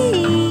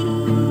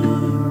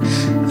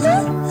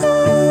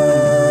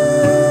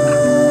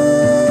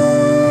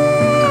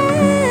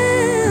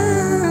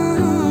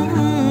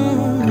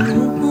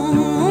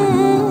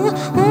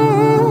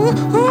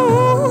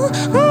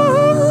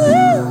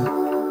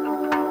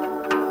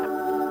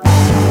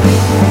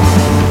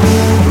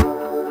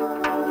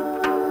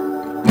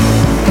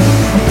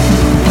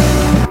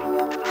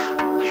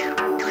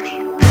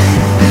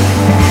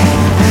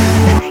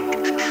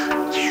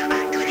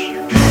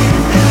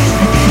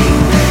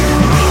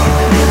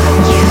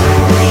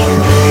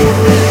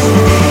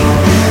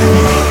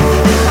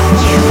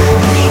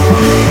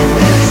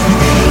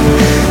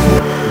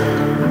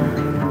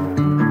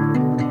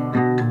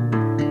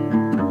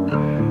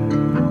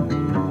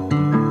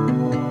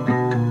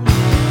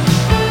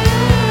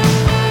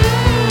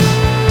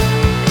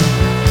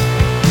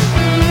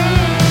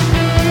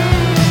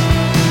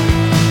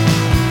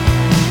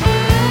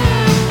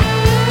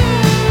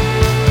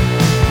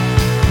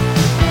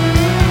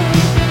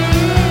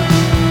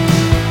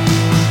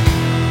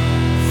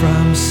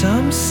 From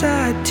some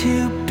side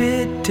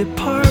two-bit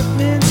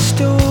department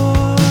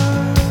store.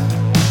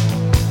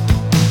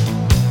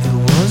 It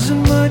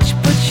wasn't much,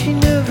 but she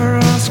never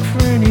asked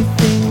for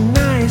anything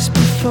nice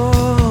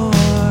before.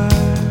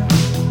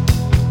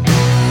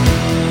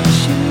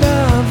 She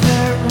loved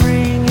that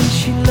ring and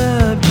she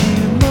loved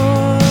you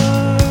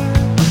more,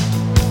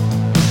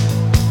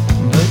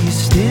 but you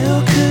still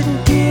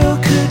couldn't deal,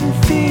 couldn't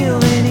feel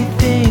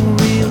anything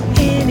real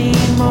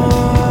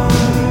anymore.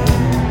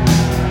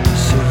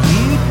 So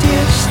you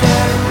ditched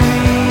that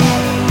ring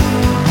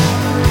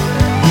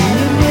and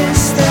you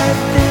missed that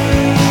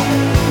thing.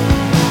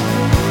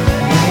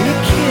 Now you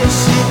kiss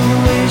it and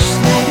wish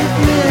that it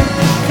meant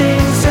the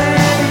things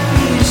that it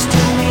used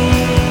to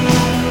mean.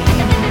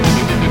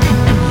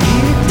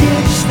 You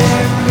ditched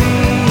that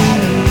ring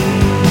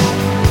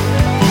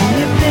and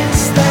you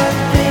missed that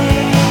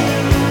thing.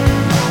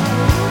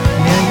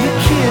 Now you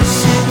kiss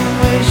it and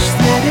wish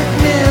that it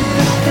meant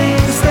the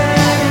things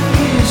that it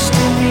used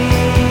to mean.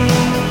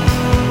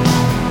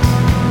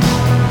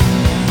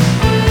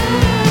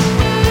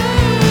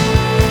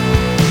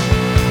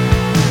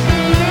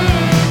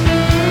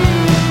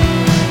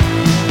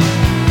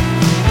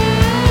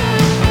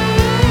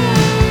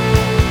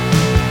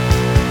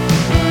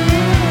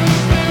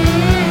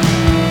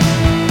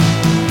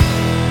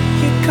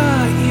 You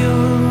got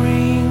your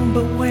ring,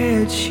 but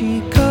where'd she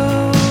go?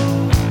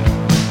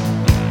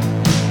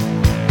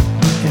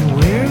 And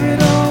where it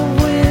all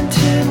went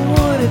and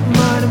what it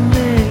might have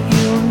meant,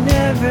 you'll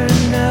never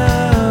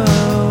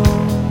know.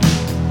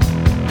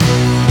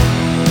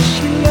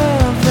 She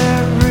loved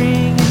that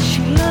ring and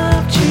she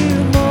loved you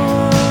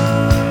more,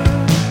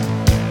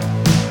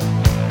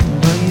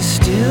 but you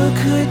still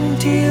couldn't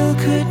deal,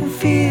 couldn't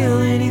feel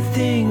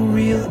anything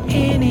real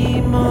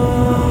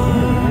anymore.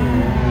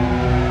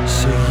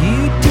 So you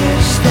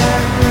ditched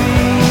that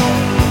ring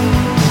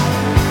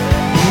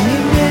and you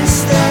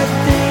missed that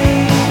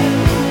thing.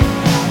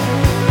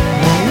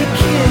 Now you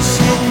kiss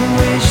it and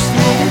wish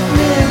that it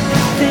meant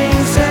the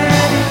things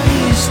that it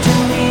used to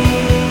mean.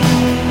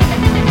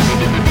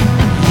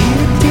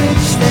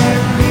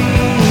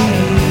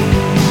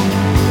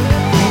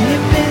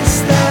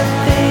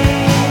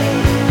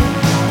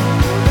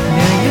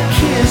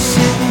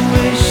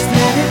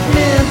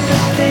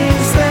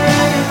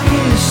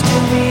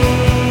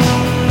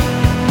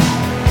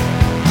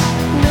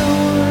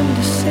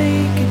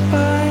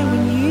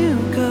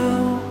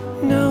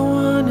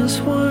 is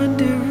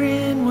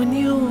wondering when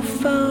you'll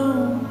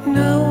phone.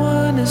 No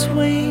one is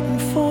waiting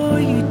for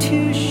you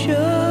to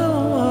show.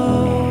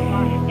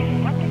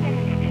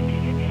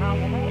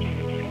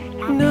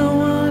 No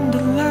one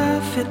to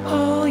laugh at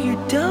all your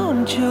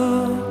dumb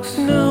jokes.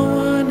 No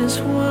one is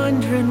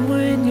wondering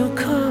when you'll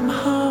come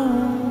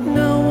home.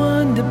 No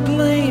one to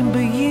blame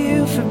but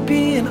you for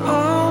being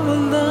all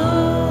alone.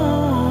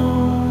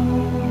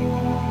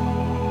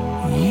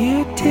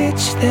 You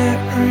ditch that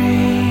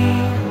ring,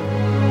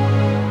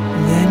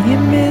 then you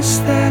miss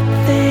that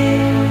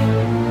thing.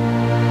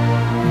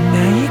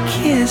 Now you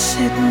kiss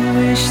it and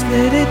wish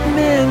that it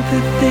meant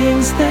the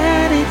things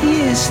that it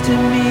used to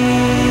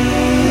mean.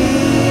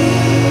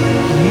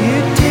 You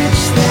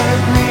ditch that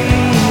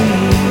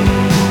ring,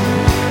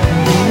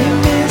 then you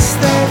miss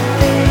that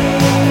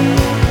thing.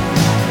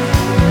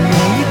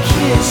 Now you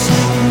kiss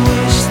it and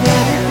wish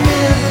that it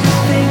meant the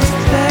things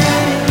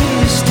that it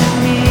used to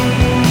mean.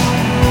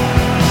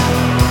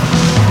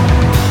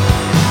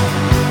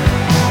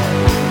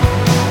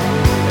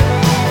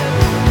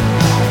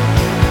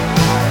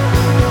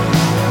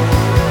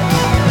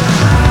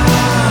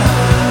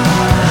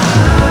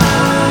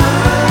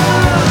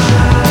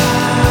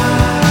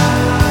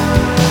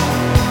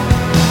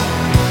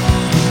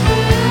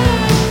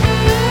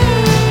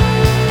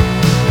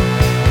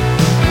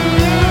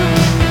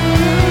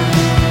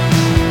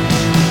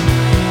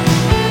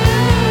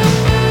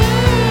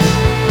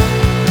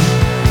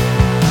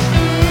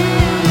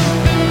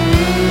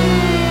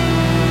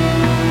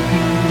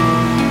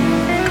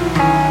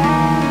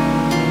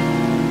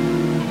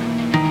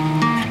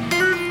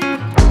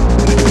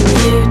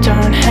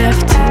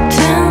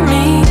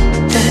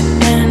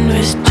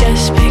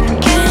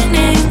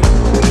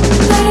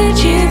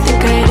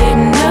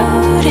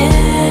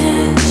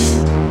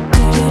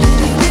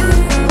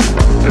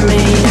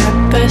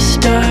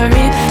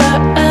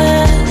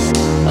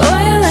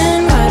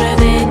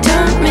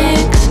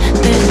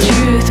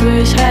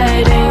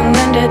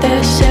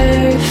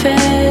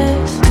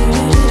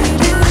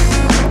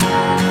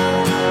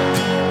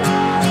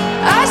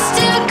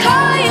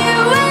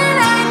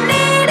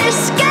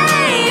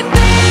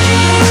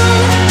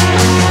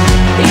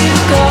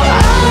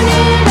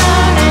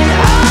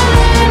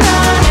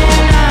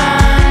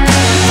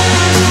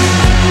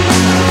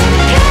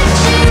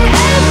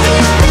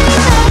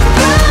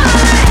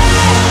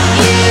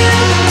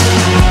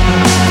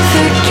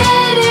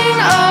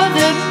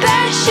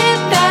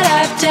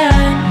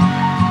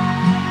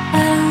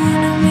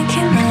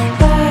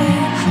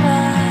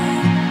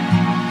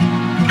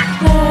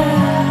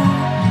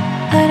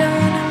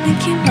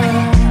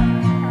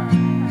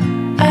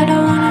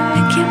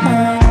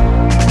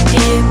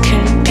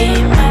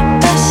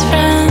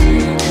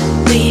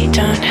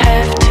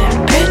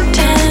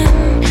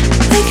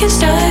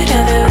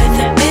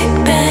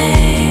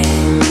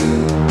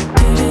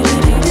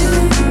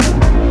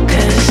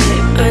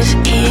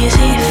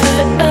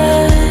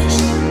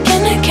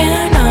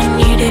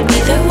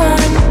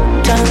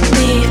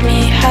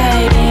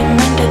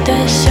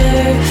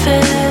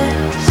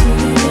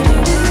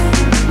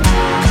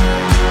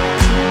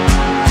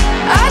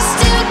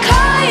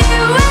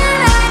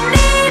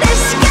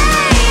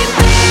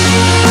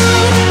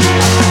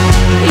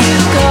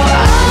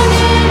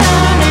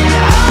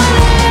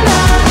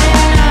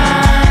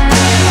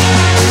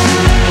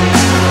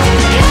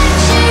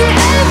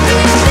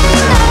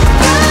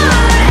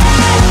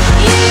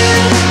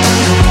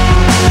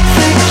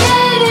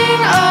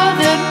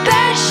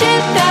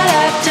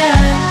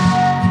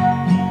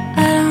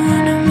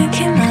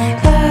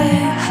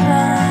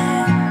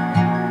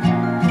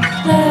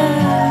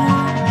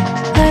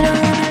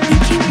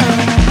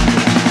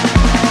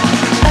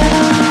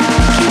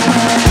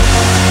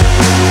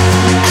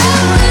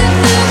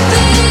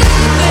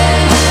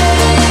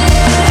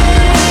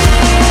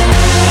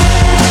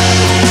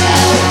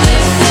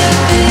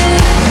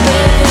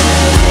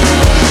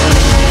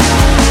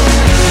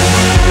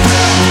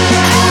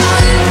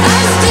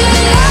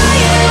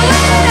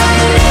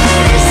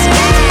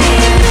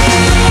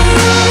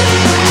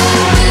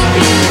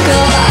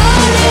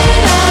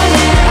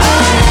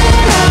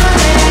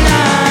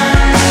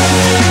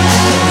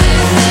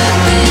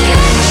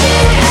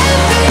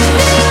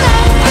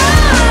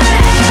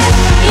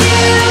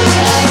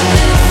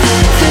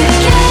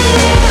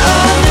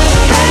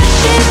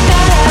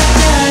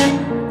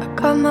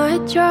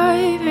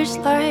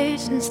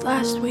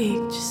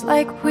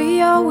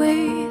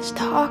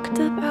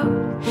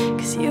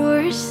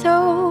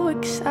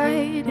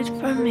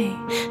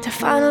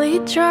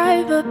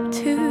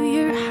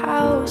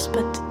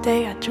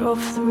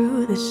 Drove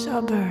through the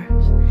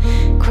suburbs,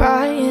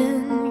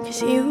 crying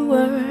 'cause you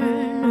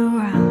weren't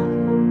around.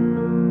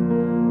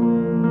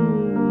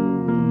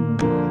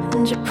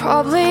 And you're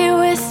probably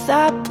with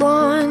that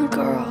blonde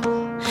girl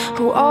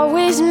who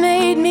always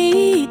made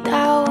me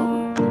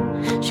doubt.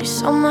 She's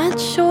so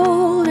much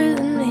older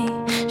than me.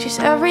 She's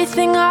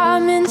everything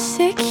I'm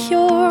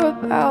insecure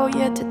about.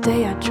 Yet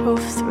today I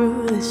drove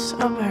through the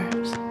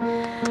suburbs,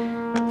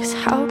 'cause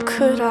how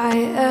could I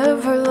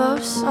ever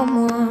love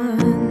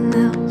someone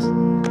else?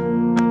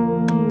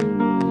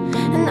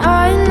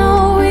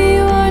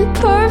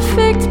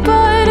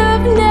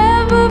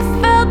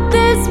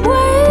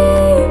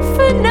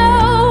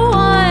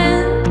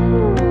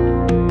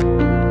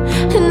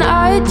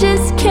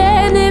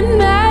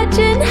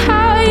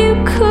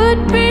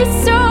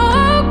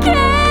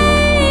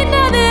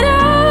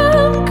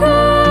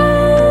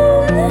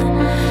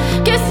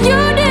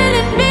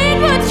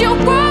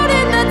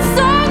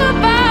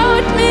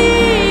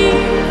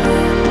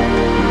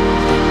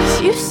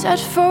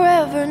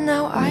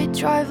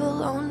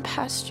 alone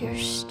past your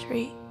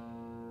street.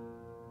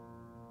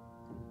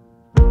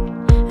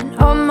 And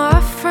all my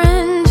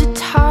friends are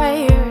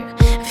tired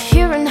of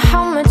hearing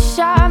how much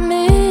I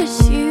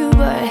miss you,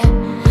 but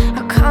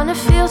I kinda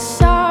feel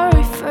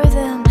sorry for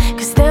them,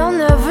 'cause they'll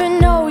never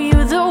know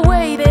you the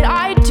way that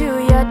I do.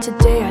 Yet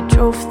today I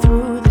drove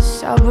through the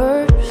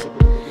suburbs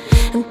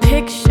and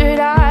pictured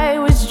I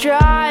was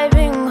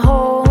driving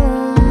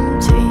home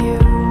to you.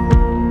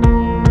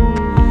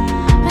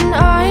 And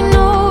I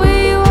know we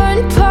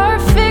weren't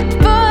perfect,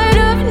 but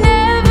I've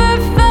never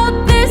felt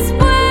this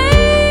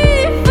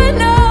way for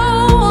no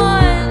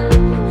one.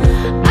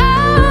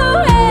 Oh,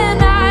 and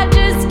I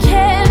just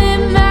can't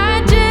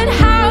imagine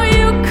how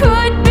you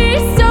could be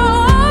so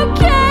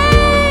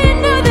okay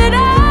now that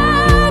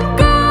I'm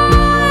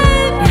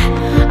gone.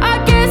 I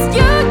guess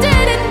you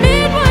didn't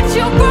mean what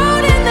you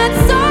wrote in that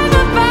song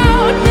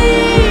about me.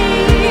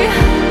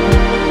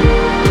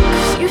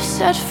 'Cause you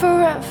said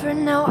forever,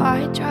 now I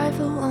drive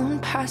alone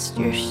past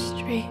your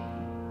street.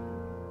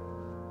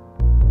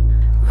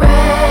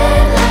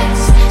 Red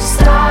lights,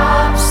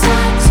 stop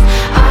signs,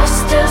 I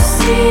still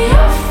see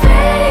your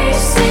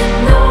face in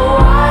the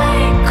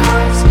white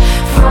cars,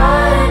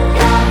 front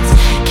yards.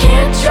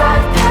 Can't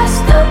drive past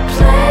the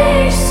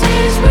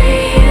places we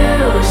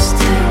used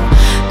to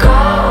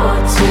go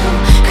to,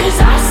 'cause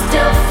I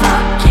still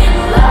fucking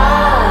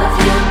love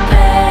you,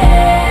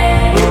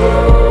 babe.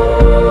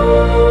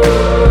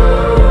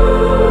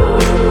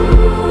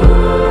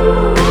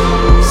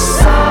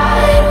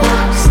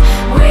 Sidewalks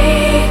we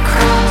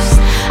crossed,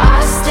 I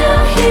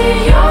still hear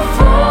your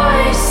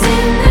voice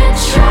in the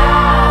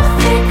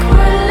traffic.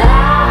 We're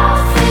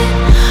laughing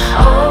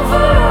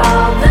over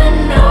all the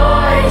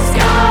noise.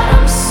 God,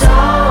 I'm so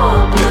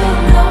blue,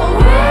 no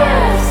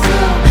we're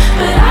through,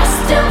 but I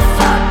still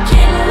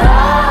fucking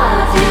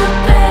love you,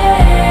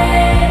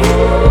 babe.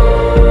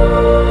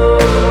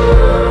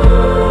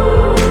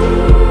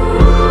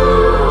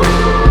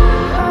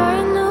 I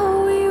know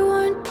we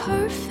weren't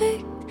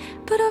perfect,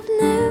 but I've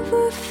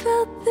never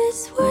felt this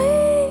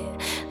way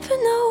for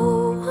no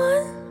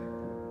one.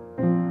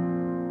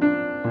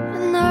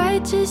 And I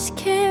just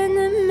can't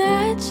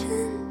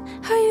imagine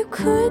how you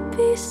could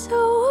be so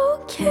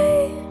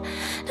okay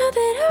now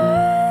that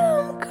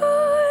I'm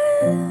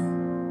gone.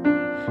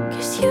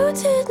 'Cause you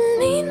didn't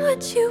mean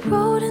what you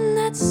wrote in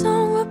that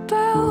song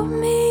about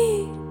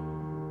me.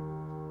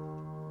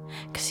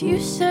 'Cause you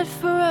said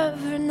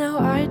forever, now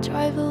I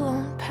drive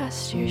alone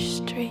past your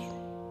street.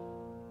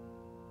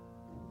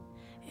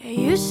 Yeah,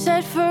 you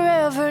said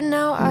forever,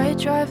 now I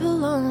drive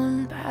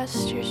alone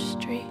past your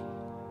street.